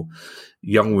more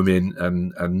young women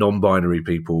and non-binary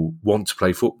people want to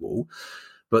play football,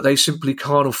 but they simply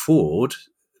can't afford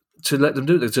to let them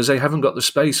do it because they haven't got the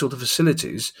space or the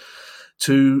facilities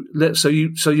to let. So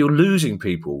you're losing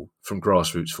people from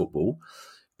grassroots football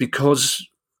because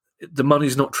the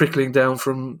money's not trickling down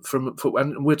from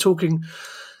and we're talking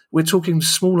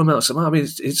small amounts of money. I mean,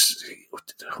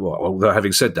 although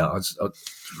having said that,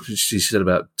 she said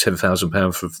about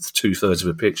 £10,000 for 2/3 of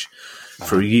a pitch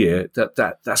for a year.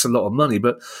 That's a lot of money,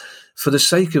 but for the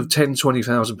sake of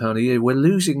 £10,000-20,000 a year, we're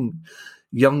losing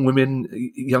young women,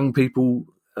 young people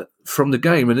from the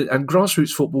game, and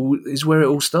grassroots football is where it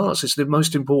all starts. It's the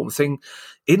most important thing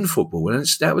in football, and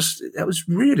that was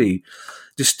really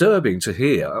disturbing to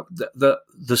hear that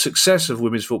the success of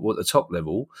women's football at the top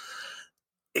level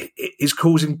is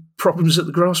causing problems at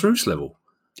the grassroots level.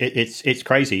 It's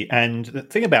crazy, and the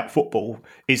thing about football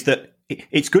is that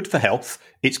it's good for health,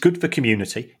 it's good for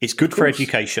community, it's good for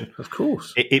education. Of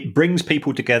course, it brings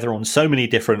people together on so many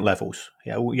different levels.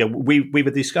 We had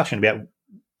a discussion about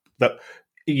that.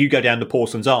 You go down to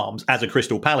Parsons Arms as a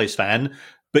Crystal Palace fan,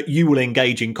 but you will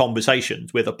engage in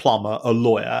conversations with a plumber, a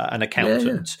lawyer, an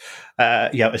accountant,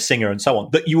 a singer, and so on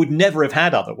that you would never have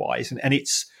had otherwise. And it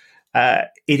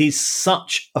is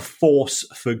such a force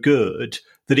for good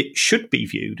that it should be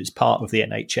viewed as part of the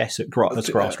NHS at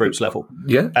grassroots level.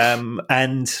 Yeah,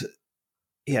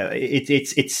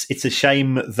 it's a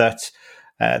shame that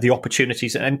the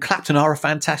opportunities, and Clapton are a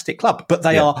fantastic club, but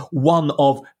they are one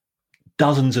of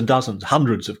dozens and dozens,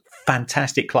 hundreds of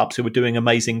fantastic clubs who are doing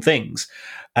amazing things,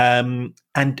 and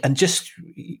just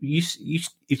you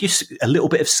a little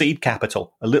bit of seed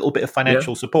capital, a little bit of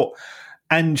financial support,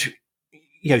 and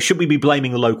should we be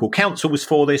blaming the local councils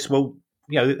for this? Well,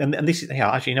 and this is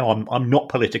actually I'm not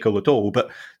political at all, but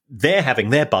they're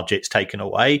having their budgets taken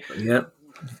away. Yeah,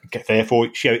 therefore,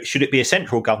 should it be a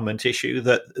central government issue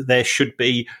that there should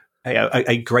be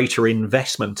a greater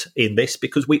investment in this,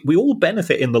 because we all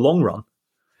benefit in the long run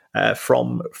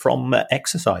from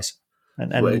exercise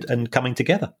and coming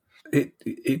together.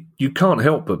 You can't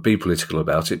help but be political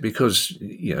about it because,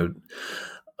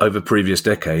 over previous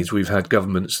decades, we've had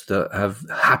governments that have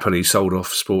happily sold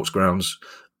off sports grounds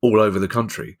all over the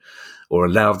country or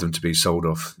allowed them to be sold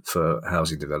off for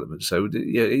housing development. So,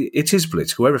 it is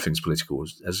political. Everything's political,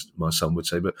 as my son would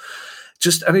say. But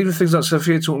and even things like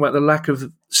Sophia talking about the lack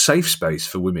of safe space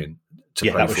for women to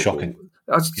play that was football. shocking.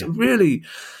 Really,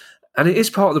 and it is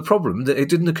part of the problem that it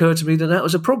didn't occur to me that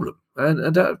was a problem.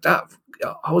 And that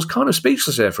I was kind of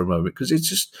speechless there for a moment because it's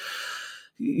just,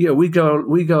 we go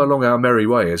along our merry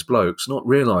way as blokes, not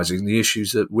realising the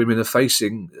issues that women are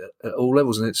facing at all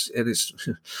levels. And it's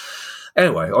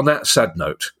anyway. On that sad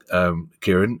note,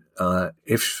 Kieran,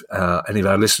 if any of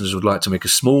our listeners would like to make a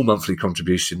small monthly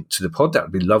contribution to the pod, that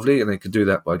would be lovely, and they could do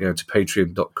that by going to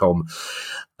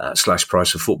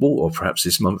patreon.com/priceoffootball, or perhaps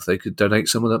this month they could donate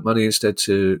some of that money instead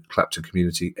to Clapton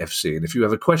Community FC. And if you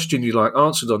have a question you'd like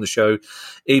answered on the show,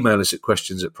 email us at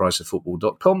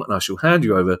questions@priceoffootball.com, and I shall hand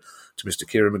you over to Mr.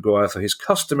 Kieran Maguire for his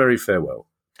customary farewell.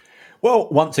 Well,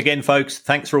 once again, folks,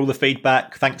 thanks for all the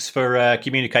feedback. Thanks for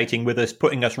communicating with us,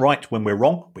 putting us right when we're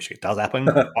wrong, which it does happen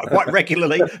quite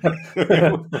regularly.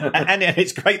 and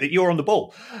it's great that you're on the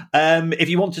ball. If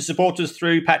you want to support us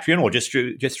through Patreon or just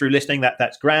through listening,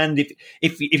 that's grand.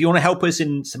 If you want to help us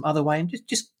in some other way, and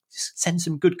just send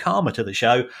some good karma to the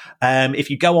show. If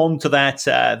you go on to that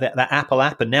Apple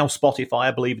app, and now Spotify,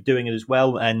 I believe, are doing it as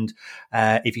well. And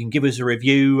if you can give us a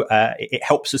review, it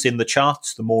helps us in the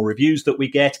charts. The more reviews that we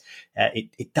get,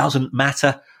 it doesn't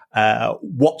matter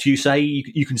what you say.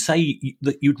 You can say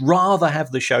that you'd rather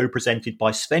have the show presented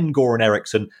by Sven Goran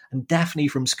Eriksson and Daphne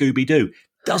from Scooby-Doo.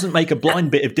 Doesn't make a blind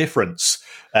bit of difference,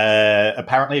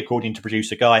 apparently, according to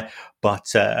producer Guy.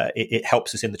 But it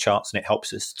helps us in the charts, and it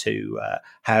helps us to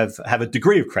have a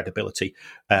degree of credibility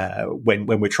when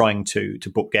we're trying to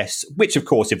book guests, which of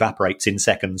course evaporates in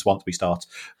seconds once we start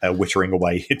wittering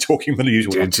away, talking the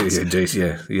usual nonsense. Indeed,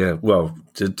 yeah. Well,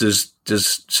 does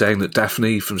saying that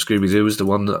Daphne from Scooby-Doo was the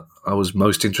one that I was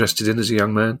most interested in as a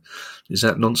young man, is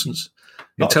that nonsense?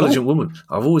 Intelligent woman.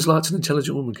 I've always liked an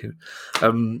intelligent woman, Kim.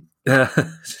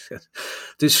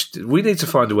 We need to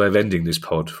find a way of ending this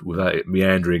pod without it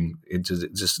meandering into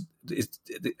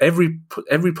every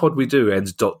pod we do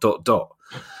ends ...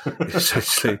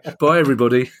 Essentially. Bye,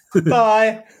 everybody.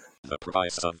 Bye. The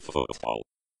price of football.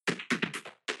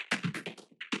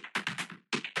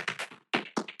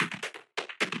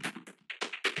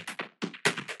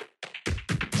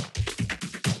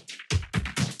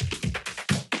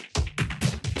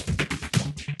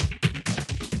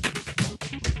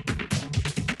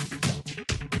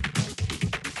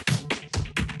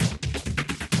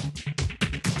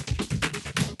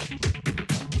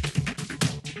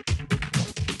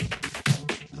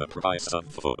 The price of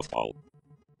football.